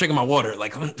just like, "I'm drinking my water.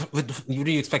 Like, what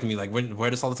do you expect me? Like, wear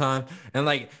this all the time?" And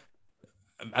like,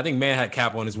 I think man had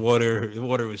cap on his water. The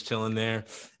water was chilling there,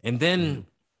 and then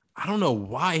I don't know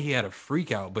why he had a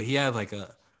freak out, but he had like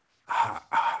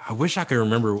I wish I could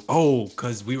remember. Oh,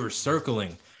 because we were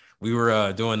circling. We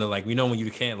were doing the like, when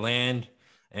you can't land,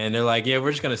 and they're like, yeah,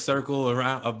 we're just gonna circle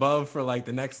around above for like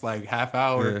the next like half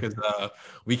hour because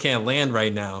we can't land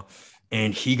right now.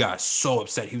 And he got so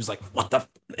upset. He was like, what the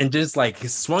and just like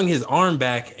swung his arm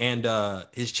back and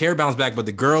his chair bounced back, but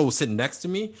the girl was sitting next to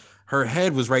me. Her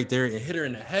head was right there and hit her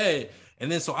in the head. And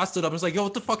then so I stood up and was like, yo,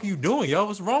 what the fuck are you doing? Yo,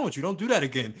 what's wrong with you? Don't do that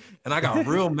again. And I got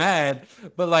real mad.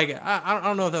 But like, I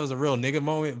don't know if that was a real nigga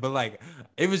moment, but like,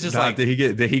 it was just like, did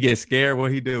he get scared?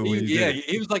 What he do?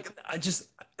 He was like, I just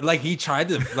like, he tried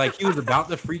to, like, he was about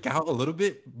to freak out a little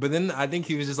bit, but then I think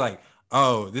he was just like,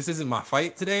 oh, this isn't my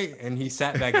fight today. And he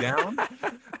sat back down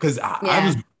because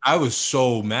I was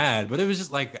so mad, but it was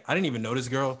just like, I didn't even know this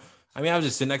girl. I mean, I was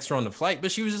just sitting next to her on the flight,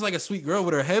 but she was just like a sweet girl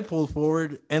with her head pulled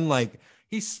forward and like,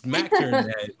 he smacked her in the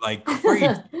head like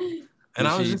crazy. And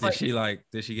I was just like,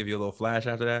 did she give you a little flash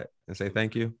after that and say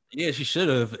thank you? Yeah, she should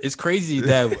have. It's crazy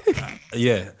that,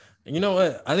 yeah. You know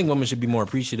what? I think women should be more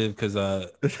appreciative because, I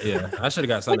should have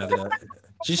got something after that.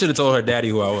 She should have told her daddy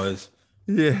who I was.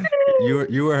 Yeah,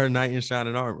 you were her knight in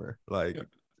shining armor. Like,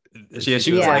 she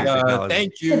was like,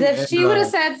 thank you. Because if she would have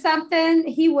said something,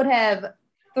 he would have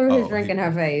threw his drink in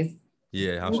her face.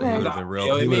 Yeah, I'm sure he would have been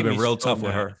real. He would have been real tough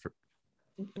with her.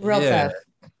 Real tough.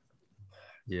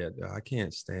 Yeah, I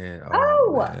can't stand.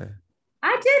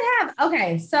 I did have.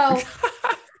 Okay, so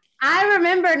I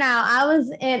remember now. I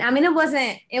was in. I mean, it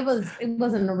wasn't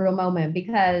a real moment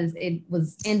because it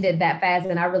was ended that fast,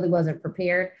 and I really wasn't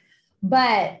prepared.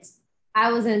 But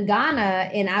I was in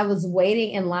Ghana, and I was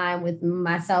waiting in line with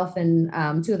myself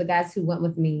and two of the guys who went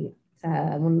with me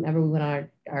whenever we went on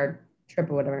our trip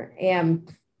or whatever.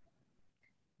 And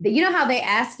you know how they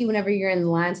ask you whenever you're in the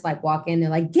line to like walk in,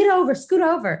 they're like, get over, scoot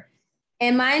over.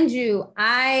 And mind you,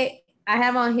 I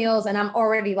have on heels and I'm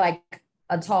already like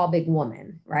a tall, big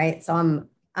woman, right? So I'm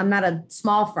not a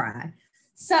small fry.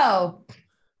 So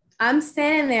I'm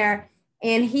standing there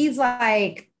and he's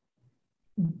like,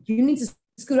 you need to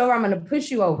scoot over. I'm going to push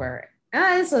you over.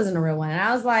 This wasn't a real one. And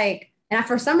I was like, and I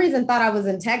for some reason thought I was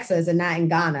in Texas and not in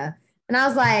Ghana. And I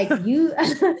was like, if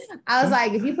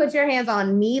you put your hands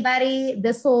on me, buddy,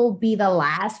 this will be the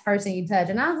last person you touch.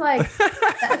 And I was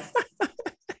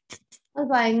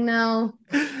like, no.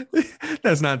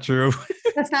 That's not true.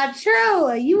 That's not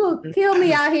true. You will kill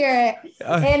me out here.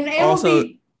 And it will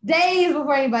be days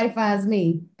before anybody finds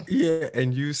me. Yeah.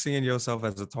 And you seeing yourself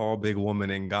as a tall, big woman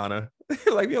in Ghana.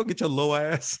 Like, you don't get your low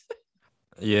ass.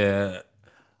 Yeah.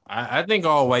 I think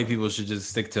all white people should just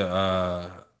stick to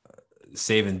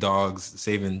saving dogs,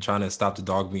 trying to stop the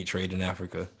dog meat trade in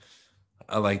Africa.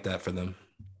 I like that for them.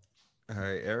 All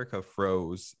right, Erica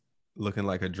froze, looking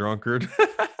like a drunkard.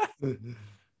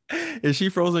 Is she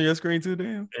frozen on your screen too,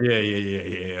 damn?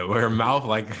 Yeah. With her mouth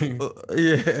like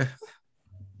yeah.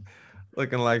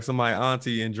 Looking like somebody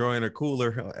auntie enjoying a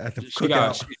cooler at the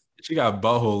cookout. She got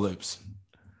butthole lips.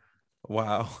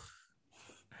 Wow.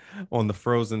 On the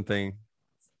frozen thing.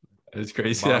 It's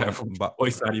crazy.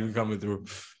 Voice not even coming through.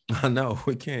 I know.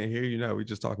 We can't hear you now. We're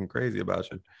just talking crazy about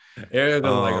you. Erica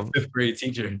like a 5th grade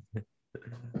teacher.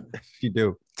 She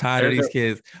do. Tired of these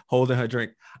kids holding her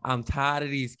drink. I'm tired of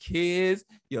these kids.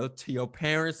 Your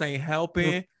parents ain't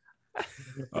helping.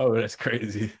 Oh, that's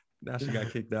crazy. Now she got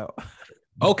kicked out.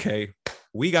 Okay.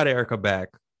 We got Erica back.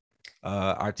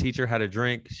 Our teacher had a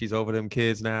drink. She's over them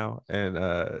kids now,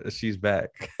 and she's back.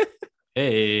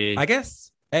 Hey. I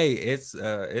guess. Hey, it's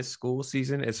school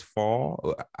season. It's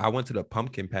fall. I went to the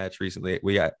pumpkin patch recently.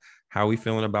 How are we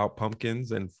feeling about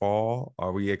pumpkins and fall?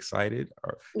 Are we excited?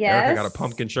 Yes. Erica got a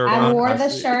pumpkin shirt on. I wore the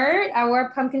shirt. I wore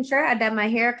a pumpkin shirt. I dyed my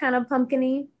hair kind of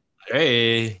pumpkin-y.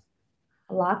 Hey.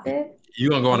 I locked it. You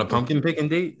gonna go on a pumpkin picking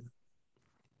date?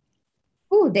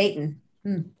 Ooh, dating.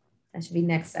 That should be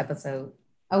next episode.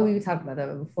 Oh, we talked about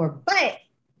that before, but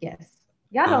yes,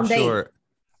 y'all don't date.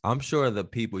 I'm sure the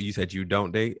people you said you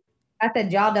don't date. I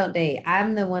said y'all don't date.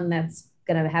 I'm the one that's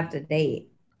gonna have to date.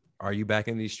 Are you back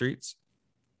in these streets?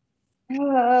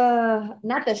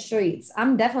 Not the streets.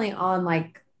 I'm definitely on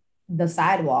like the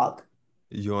sidewalk.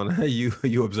 You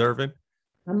observing?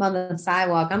 I'm on the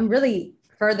sidewalk. I'm really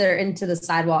further into the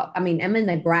sidewalk. I mean, I'm in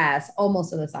the grass,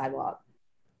 almost to the sidewalk.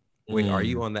 Wait, are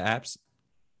you on the apps?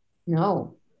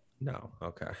 No. No.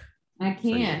 Okay. I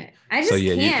can't. I just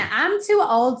can't. I'm too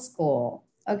old school.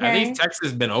 Okay. At least Texas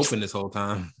has been open this whole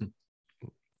time.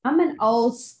 I'm an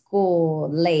old school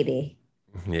lady.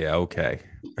 Yeah. Okay.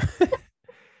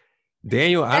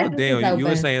 Daniel, you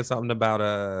were saying something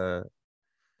about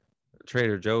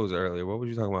Trader Joe's earlier. What were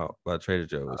you talking about Trader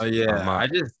Joe's? Oh yeah,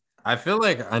 I feel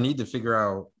like I need to figure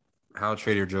out how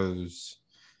Trader Joe's.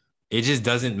 It just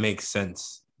doesn't make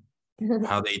sense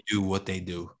how they do what they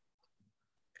do,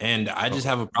 and I just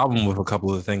have a problem with a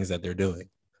couple of things that they're doing.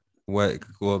 What?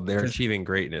 Well, they're achieving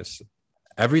greatness.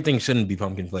 Everything shouldn't be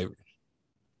pumpkin flavored.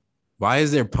 Why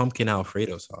is there pumpkin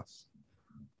Alfredo sauce?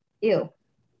 Ew.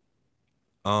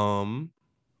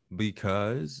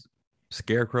 Because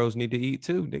scarecrows need to eat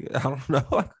too. I don't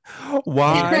know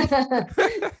why.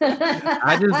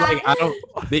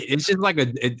 It's just like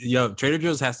Trader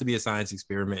Joe's has to be a science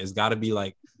experiment. It's got to be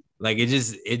like it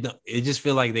just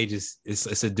feel like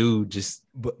it's a dude just.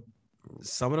 But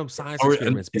some of them science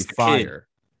experiments be fire.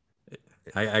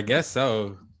 I guess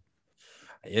so.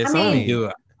 Yeah, something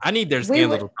do. I need their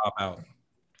scandal to pop out.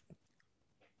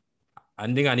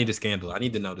 I think I need a scandal. I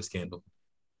need to know the scandal.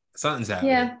 Something's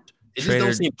happening. Yeah.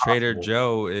 Trader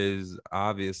Joe is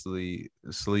obviously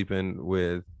sleeping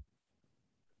with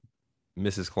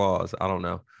Mrs. Claus. I don't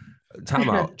know. Time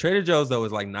out. Trader Joe's though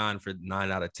is like 9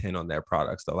 out of 10 on their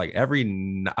products though. Like I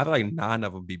feel like 9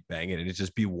 of them be banging and it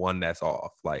just be one that's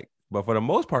off. Like, but for the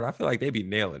most part, I feel like they be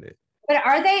nailing it. But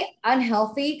are they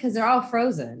unhealthy? Because they're all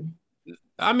frozen.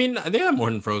 I mean, they have more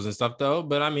than frozen stuff though,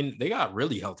 but I mean, they got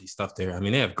really healthy stuff there. I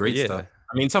mean, they have great stuff.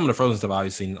 I mean, some of the frozen stuff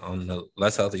obviously on the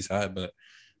less healthy side, but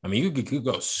I mean, you could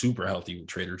go super healthy with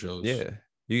Trader Joe's. Yeah,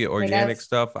 you get organic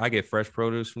stuff. I get fresh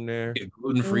produce from there.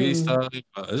 Gluten-free stuff.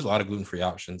 There's a lot of gluten-free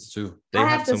options too. I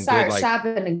have to start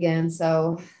shopping again.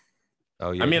 So,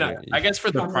 oh yeah. I mean, I guess for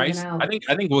the price, I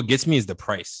think what gets me is the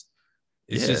price.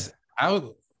 It's just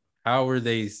how are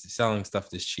they selling stuff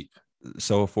this cheap?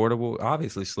 So affordable.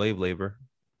 Obviously, slave labor.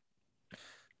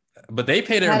 But they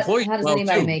pay their employees how does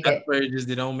anybody make it? Where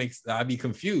they don't make. I'd be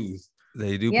confused.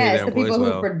 They do pay their employees well. It's the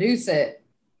people who produce it.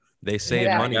 They save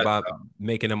money by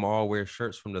making them all wear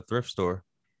shirts from the thrift store.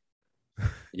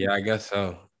 Yeah, I guess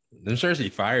so. Them shirts be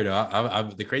fire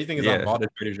though. The crazy thing is I bought a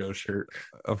Trader Joe's shirt.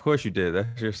 Of course you did.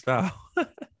 That's your style.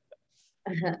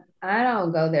 I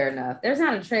don't go there enough. There's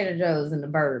not a Trader Joe's in the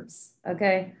burbs.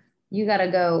 Okay. You got to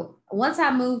go. Once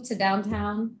I move to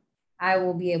downtown, I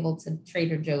will be able to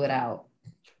Trader Joe it out.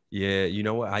 Yeah, you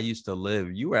know what? I used to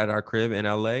live. You were at our crib in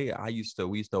LA. We used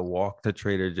to walk to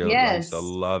Trader Joe's. Yes. I used to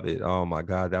love it. Oh my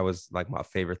God, that was like my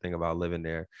favorite thing about living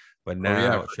there. But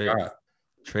now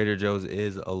Trader Joe's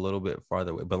is a little bit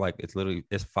farther away. But like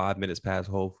it's 5 minutes past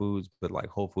Whole Foods. But like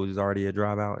Whole Foods is already a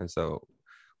drive out, and so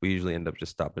we usually end up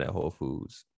just stopping at Whole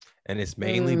Foods. And it's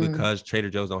mainly because Trader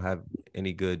Joe's don't have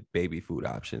any good baby food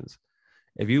options.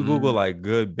 If you Google like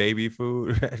good baby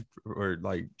food or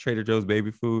like Trader Joe's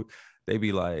baby food, they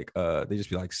just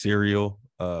be like cereal.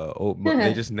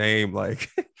 They just name like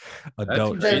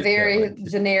adult. They're very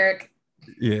generic.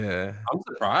 Yeah, I'm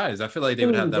surprised. I feel like they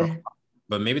would have that,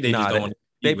 but maybe they just don't want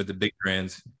to eat with the big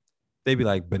brands. They be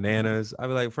like bananas. I'd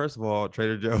be like, first of all,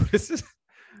 Trader Joe, this is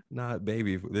not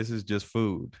baby food. This is just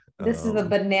food. This is a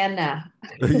banana.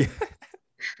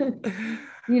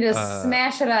 You just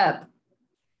smash it up.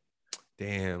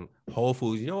 Damn, Whole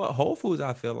Foods. You know what? Whole Foods,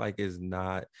 I feel like is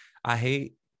not. I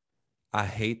hate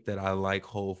that I like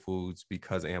Whole Foods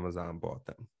because Amazon bought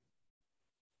them.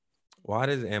 Why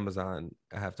does Amazon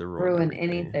have to ruin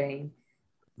anything?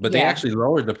 But they actually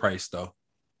lowered the price though.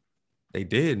 They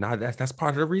did. Now that's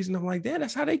part of the reason I'm like, damn,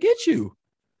 that's how they get you.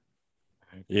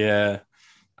 Yeah.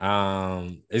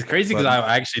 It's crazy because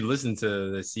I actually listened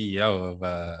to the CEO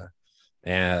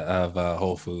of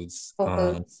Whole Foods.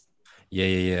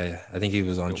 Yeah. I think he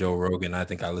was on Joe Rogan. I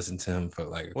think I listened to him for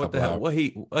like a couple hours.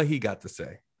 What he got to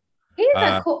say? He's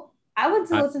cool. I went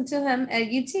to listen to him at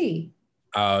UT.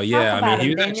 Oh yeah, I mean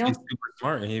he was actually super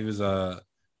smart, and he was I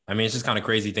mean it's just kind of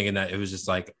crazy thinking that it was just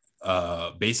like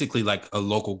basically like a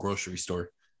local grocery store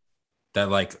that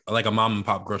like a mom and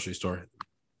pop grocery store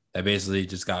that basically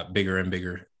just got bigger and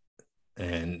bigger,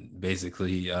 and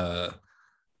basically yeah,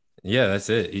 that's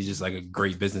it. He's just like a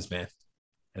great businessman,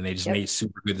 and they just made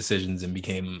super good decisions and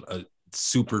became a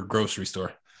super grocery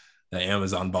store that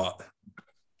Amazon bought,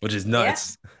 which is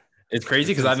nuts. Yeah. It's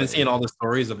crazy because I've been seeing all the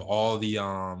stories of all the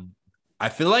I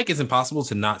feel like it's impossible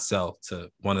to not sell to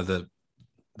one of the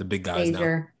big guys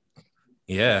now.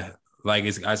 Yeah, like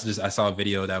I saw a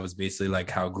video that was basically like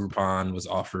how Groupon was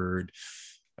offered.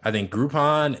 I think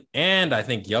Groupon and I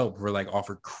think Yelp were like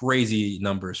offered crazy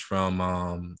numbers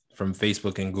from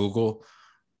Facebook and Google,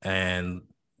 and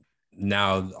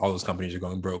now all those companies are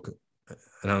going broke.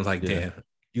 And I was like, damn,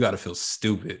 you got to feel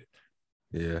stupid.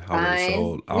 Yeah, I would have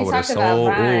sold. I would have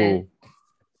sold.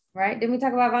 Right? Didn't we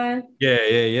talk about Vine?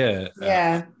 Yeah.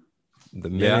 The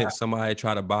minute somebody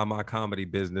try to buy my comedy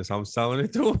business, I'm selling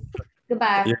it to them.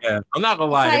 Goodbye. Yeah, I'm not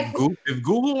gonna lie. If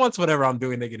Google wants whatever I'm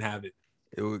doing, they can have it.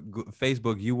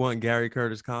 Facebook, you want Gary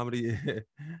Curtis comedy?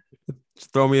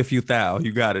 Just throw me a few thou.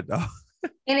 You got it, dog.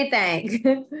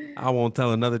 Anything. I won't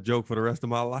tell another joke for the rest of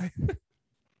my life.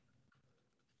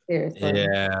 Seriously.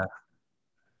 Yeah.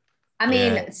 I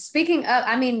mean, speaking of,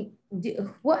 I mean, did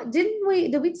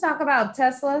we talk about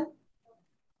Tesla?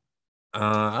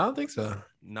 I don't think so.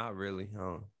 Not really,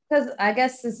 huh? Because I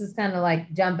guess this is kind of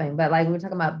like jumping, but like we're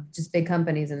talking about just big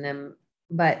companies and them.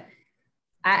 But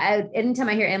I anytime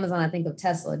I hear Amazon, I think of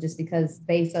Tesla just because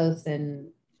Bezos and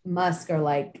Musk are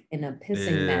like in a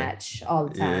pissing match all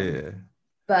the time. Yeah.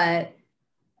 But,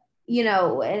 you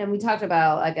know, and we talked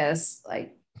about, I guess,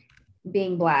 like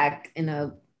being Black in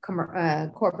a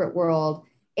corporate world.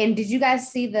 And did you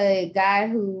guys see the guy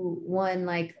who won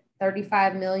like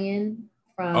 35 million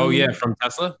from from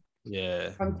Tesla?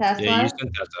 Yeah. From Tesla? Yeah, you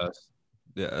sent that to us.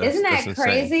 Yeah, isn't that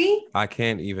crazy? I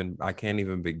can't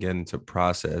even begin to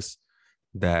process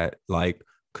that. Like,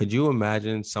 could you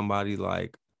imagine somebody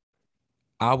like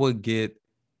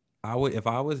if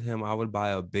I was him, I would buy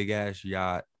a big ass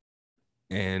yacht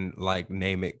and like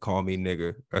name it "Call Me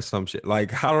Nigger" or some shit.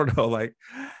 Like, I don't know. Like,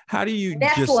 how do you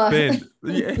just spend?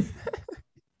 Yeah.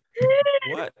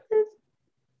 What?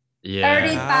 Yeah.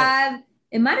 35.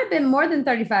 It might have been more than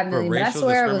 35 million, but I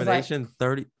swear it was like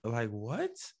 30. Like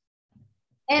what?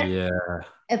 And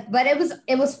but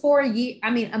it was 4 years.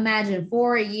 I mean, imagine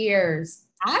 4 years.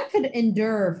 I could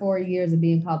endure 4 years of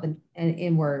being called an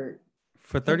N-word.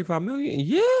 For 35 million?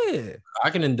 Yeah. I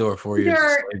can endure 4 years of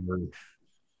slavery.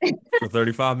 For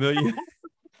 35 million?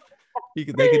 They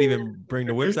could even bring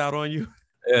the whips out on you.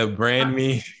 Yeah, brand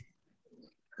me.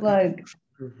 Look,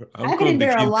 I can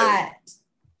endure a lot.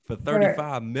 For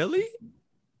 35 million?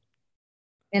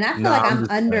 And I feel like I'm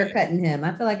undercutting him.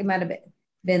 I feel like it might have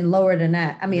been lower than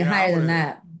that. I mean, higher than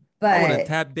that. But I would have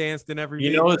tap danced in every.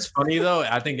 You know what's funny though?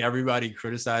 I think everybody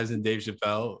criticizing Dave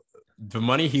Chappelle, the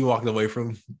money he walked away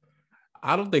from.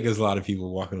 I don't think there's a lot of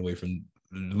people walking away from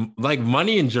like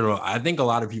money in general. I think a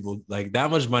lot of people like that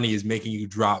much money is making you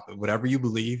drop whatever you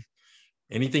believe,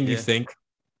 anything you think.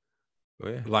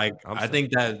 Like I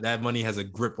think that money has a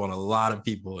grip on a lot of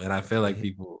people, and I feel like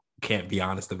people can't be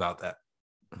honest about that.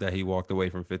 That he walked away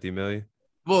from 50 million.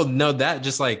 Well, no, that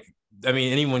just like I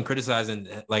mean, anyone criticizing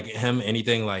like him,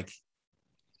 anything like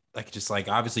just like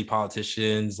obviously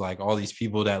politicians, like all these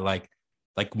people that like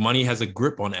money has a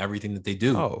grip on everything that they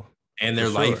do. Oh. And their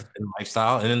life and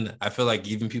lifestyle. And then I feel like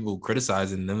even people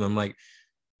criticizing them, I'm like,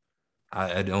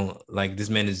 I don't like this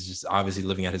man is just obviously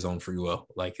living at his own free will.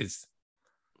 Like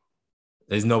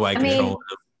there's nobody controlling him.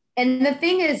 And the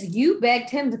thing is, you begged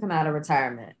him to come out of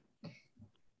retirement.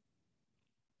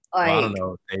 Like, well, I don't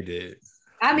know if they did.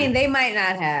 I mean, they might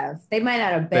not have. They might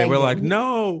not have begged. They were like,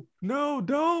 no, don't.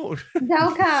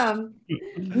 Don't come.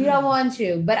 We don't want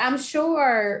you. But I'm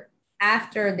sure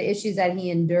after the issues that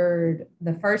he endured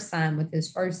the first time with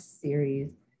his first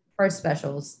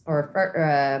specials or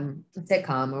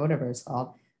sitcom or whatever it's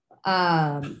called,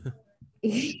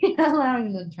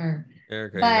 allowing the term.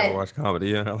 Erica ain't never But watched comedy.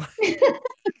 Yeah.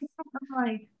 I'm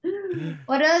like,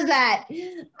 what is that?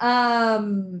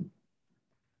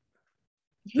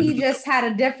 He just had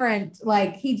a different,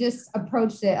 like, he just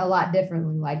approached it a lot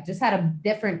differently, like, just had a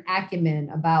different acumen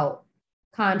about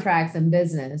contracts and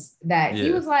business that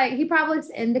he was like, he probably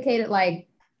indicated, like,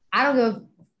 I don't give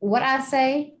what I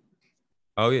say.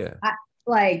 Oh, yeah.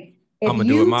 Like, if I'm going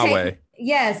to do it my take, way.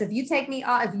 Yes, if you take me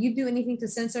off, if you do anything to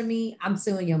censor me, I'm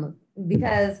suing you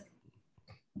because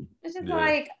it's just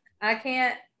like, I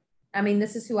can't, I mean,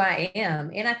 this is who I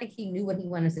am. And I think he knew what he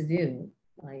wanted to do.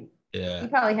 Like, he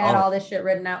probably had all this shit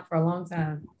written out for a long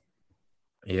time.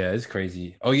 Yeah, it's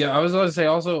crazy. Oh yeah, I was going to say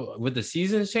also with the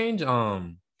seasons change.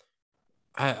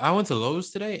 I went to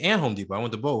Lowe's today and Home Depot. I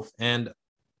went to both, and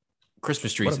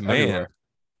Christmas trees everywhere.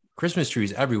 Christmas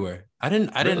trees everywhere. I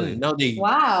didn't know they.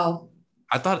 Wow.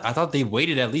 I thought they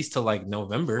waited at least till like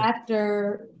November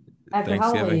after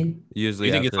Halloween. Usually,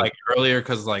 you think it's like earlier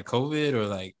because like COVID or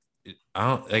like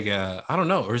I don't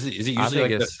know, or is it usually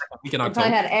like the second week in October?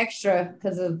 They probably had extra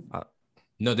because of.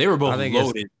 No, they were both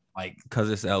loaded. Like because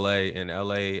it's LA and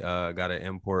LA got to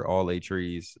import all their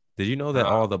trees. Did you know that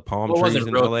all the palm trees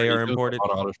in LA are imported?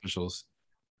 All the artificials.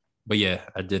 But yeah,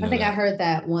 I did know I think that. I heard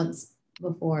that once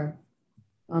before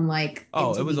on like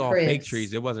it was all fake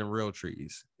trees. It wasn't real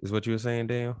trees. Is what you were saying,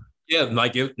 Daniel? Yeah,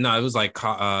 like it was like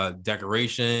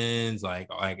decorations, like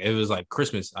it was like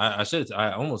Christmas.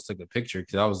 I almost took a picture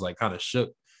because I was like kind of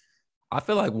shook. I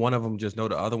feel like one of them just know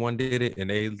the other one did it and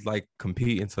they like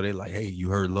compete. And so they like, hey, you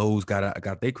heard Lowe's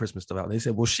got their Christmas stuff out. And they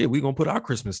said, well, shit, we going to put our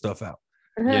Christmas stuff out.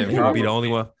 Yeah, we gonna be the only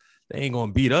one. They ain't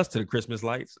going to beat us to the Christmas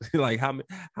lights. Like how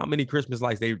many Christmas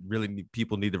lights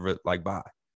people need to like buy?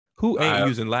 Who ain't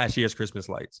using last year's Christmas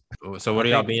lights? So what are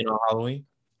y'all being on Halloween?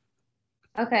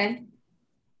 Okay.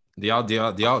 Do y'all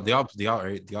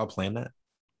plan that?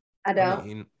 I don't. I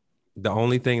mean, the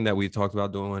only thing that we talked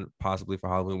about doing possibly for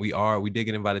Halloween, we did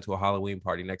get invited to a Halloween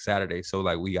party next Saturday. So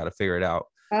like we got to figure it out.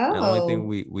 Oh. The only thing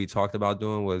we talked about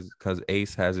doing was because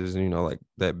Ace has his, like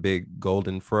that big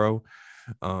golden fro.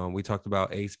 We talked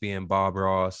about Ace being Bob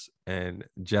Ross and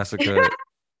Jessica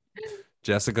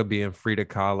being Frida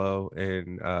Kahlo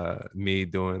and me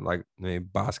doing like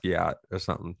Basquiat or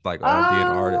something, like being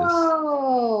artists.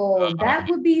 Oh, that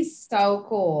would be so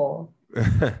cool.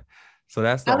 So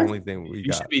that's the only thing we got.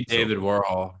 You should be David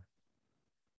Warhol.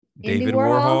 David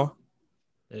Warhol?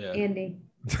 Yeah. Andy.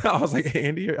 I was like,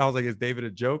 Andy? I was like, is David a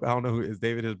joke? I don't know. Is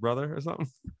David his brother or something?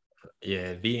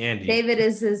 Yeah, be Andy. David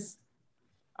is his.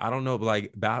 I don't know, but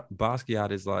like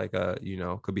Basquiat is like, could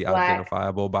be black.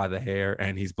 Identifiable by the hair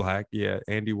and he's black. Yeah.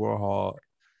 Andy Warhol.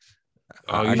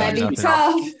 It might be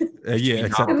tough. Yeah.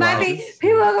 It might be.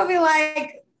 People are going to be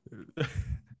like,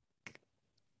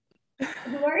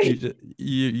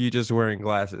 you just wearing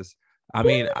glasses. I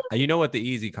mean, you know what the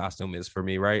easy costume is for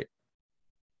me, right?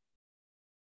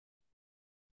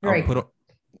 Right. I'll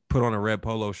put on a red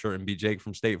polo shirt and be Jake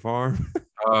from State Farm.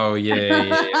 Oh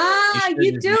yeah.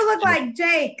 You do look like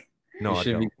Jake. No, I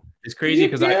don't. It's crazy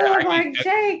because I look like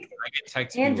Jake. I get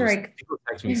text and Drake. People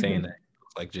text me saying that it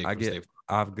looks like Jake.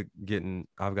 I've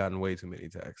gotten way too many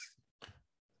texts.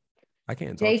 I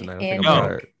can't talk Jake tonight. I think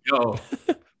I'm yo.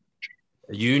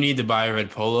 You need to buy a red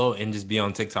polo and just be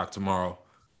on TikTok tomorrow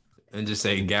and just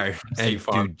say Gary from State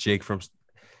Farm. Dude, Jake from.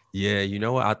 Yeah, you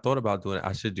know what? I thought about doing it.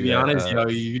 I should do. To be honest,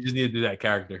 you just need to do that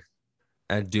character.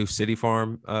 And do City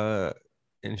Farm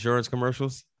insurance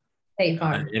commercials. State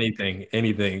Farm. Anything.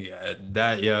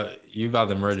 You about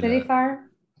to murder City that. Farm.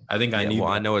 I think I need. Well,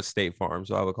 I know it's State Farm,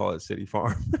 so I would call it City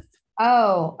Farm.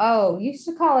 Oh, you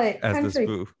should call it as country.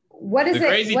 the spoof. What is the it?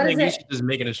 Crazy what thing, is you it? should just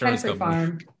make an insurance country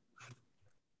company.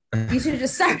 Farm. You should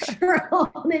just start your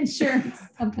own insurance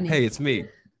company. Hey, it's me,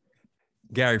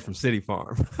 Gary from City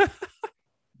Farm.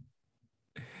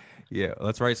 Yeah,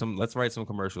 let's write some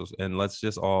commercials and let's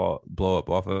just all blow up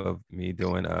off of me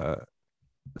doing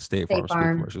State Farm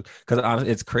commercials, because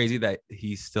it's crazy that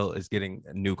he still is getting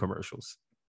new commercials.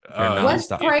 What's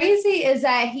crazy is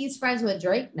that he's friends with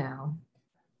Drake now.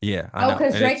 Yeah.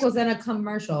 Because Drake was in a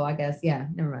commercial, I guess. Yeah,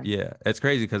 never mind. Yeah, it's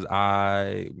crazy because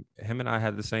him and I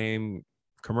had the same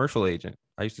commercial agent.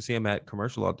 I used to see him at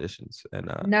commercial auditions,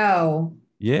 and no.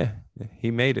 Yeah,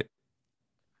 he made it.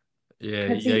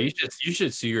 Yeah. You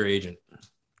should sue your agent.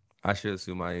 I should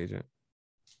sue my agent.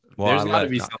 Well, there's got to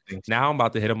be something. Now I'm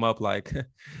about to hit him up like,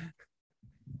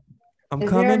 I'm is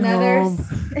coming home.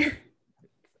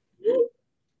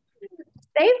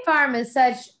 State Farm is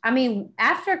such. I mean,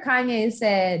 after Kanye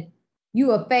said,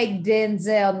 "You a fake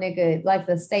Denzel nigga," like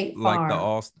the State Farm,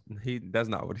 like that's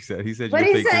not what he said. He said you a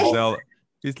fake Denzel.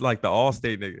 He's like the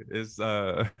Allstate nigga. It's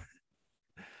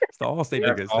the Allstate Yeah,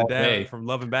 niggas. The all dad day. from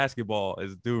Love and Basketball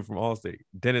is dude from Allstate.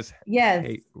 Dennis. Yes.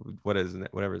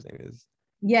 Whatever his name is.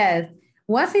 Yes.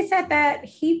 Once he said that,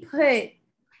 he put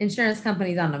insurance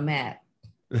companies on the map.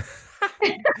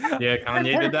 Yeah,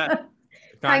 Kanye did that.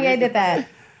 Kanye did that.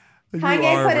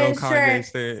 Kanye put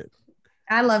insurance.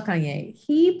 I love Kanye.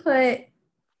 He put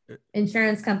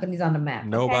insurance companies on the map.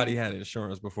 Nobody had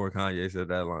insurance before Kanye said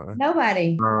that line.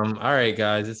 Nobody. All right,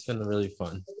 guys, it's been really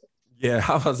fun. Yeah,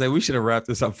 I was gonna say we should have wrapped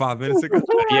this up 5 minutes ago.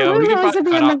 Yeah, we could probably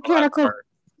cut off mechanical.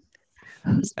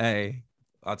 Hey,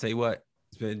 I'll tell you what,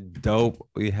 it's been dope.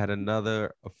 We had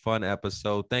another fun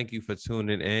episode. Thank you for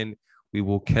tuning in. We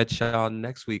will catch y'all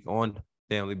next week on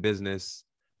Family Business.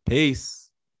 Peace.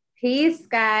 Peace,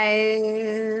 guys.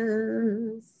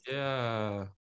 Yeah.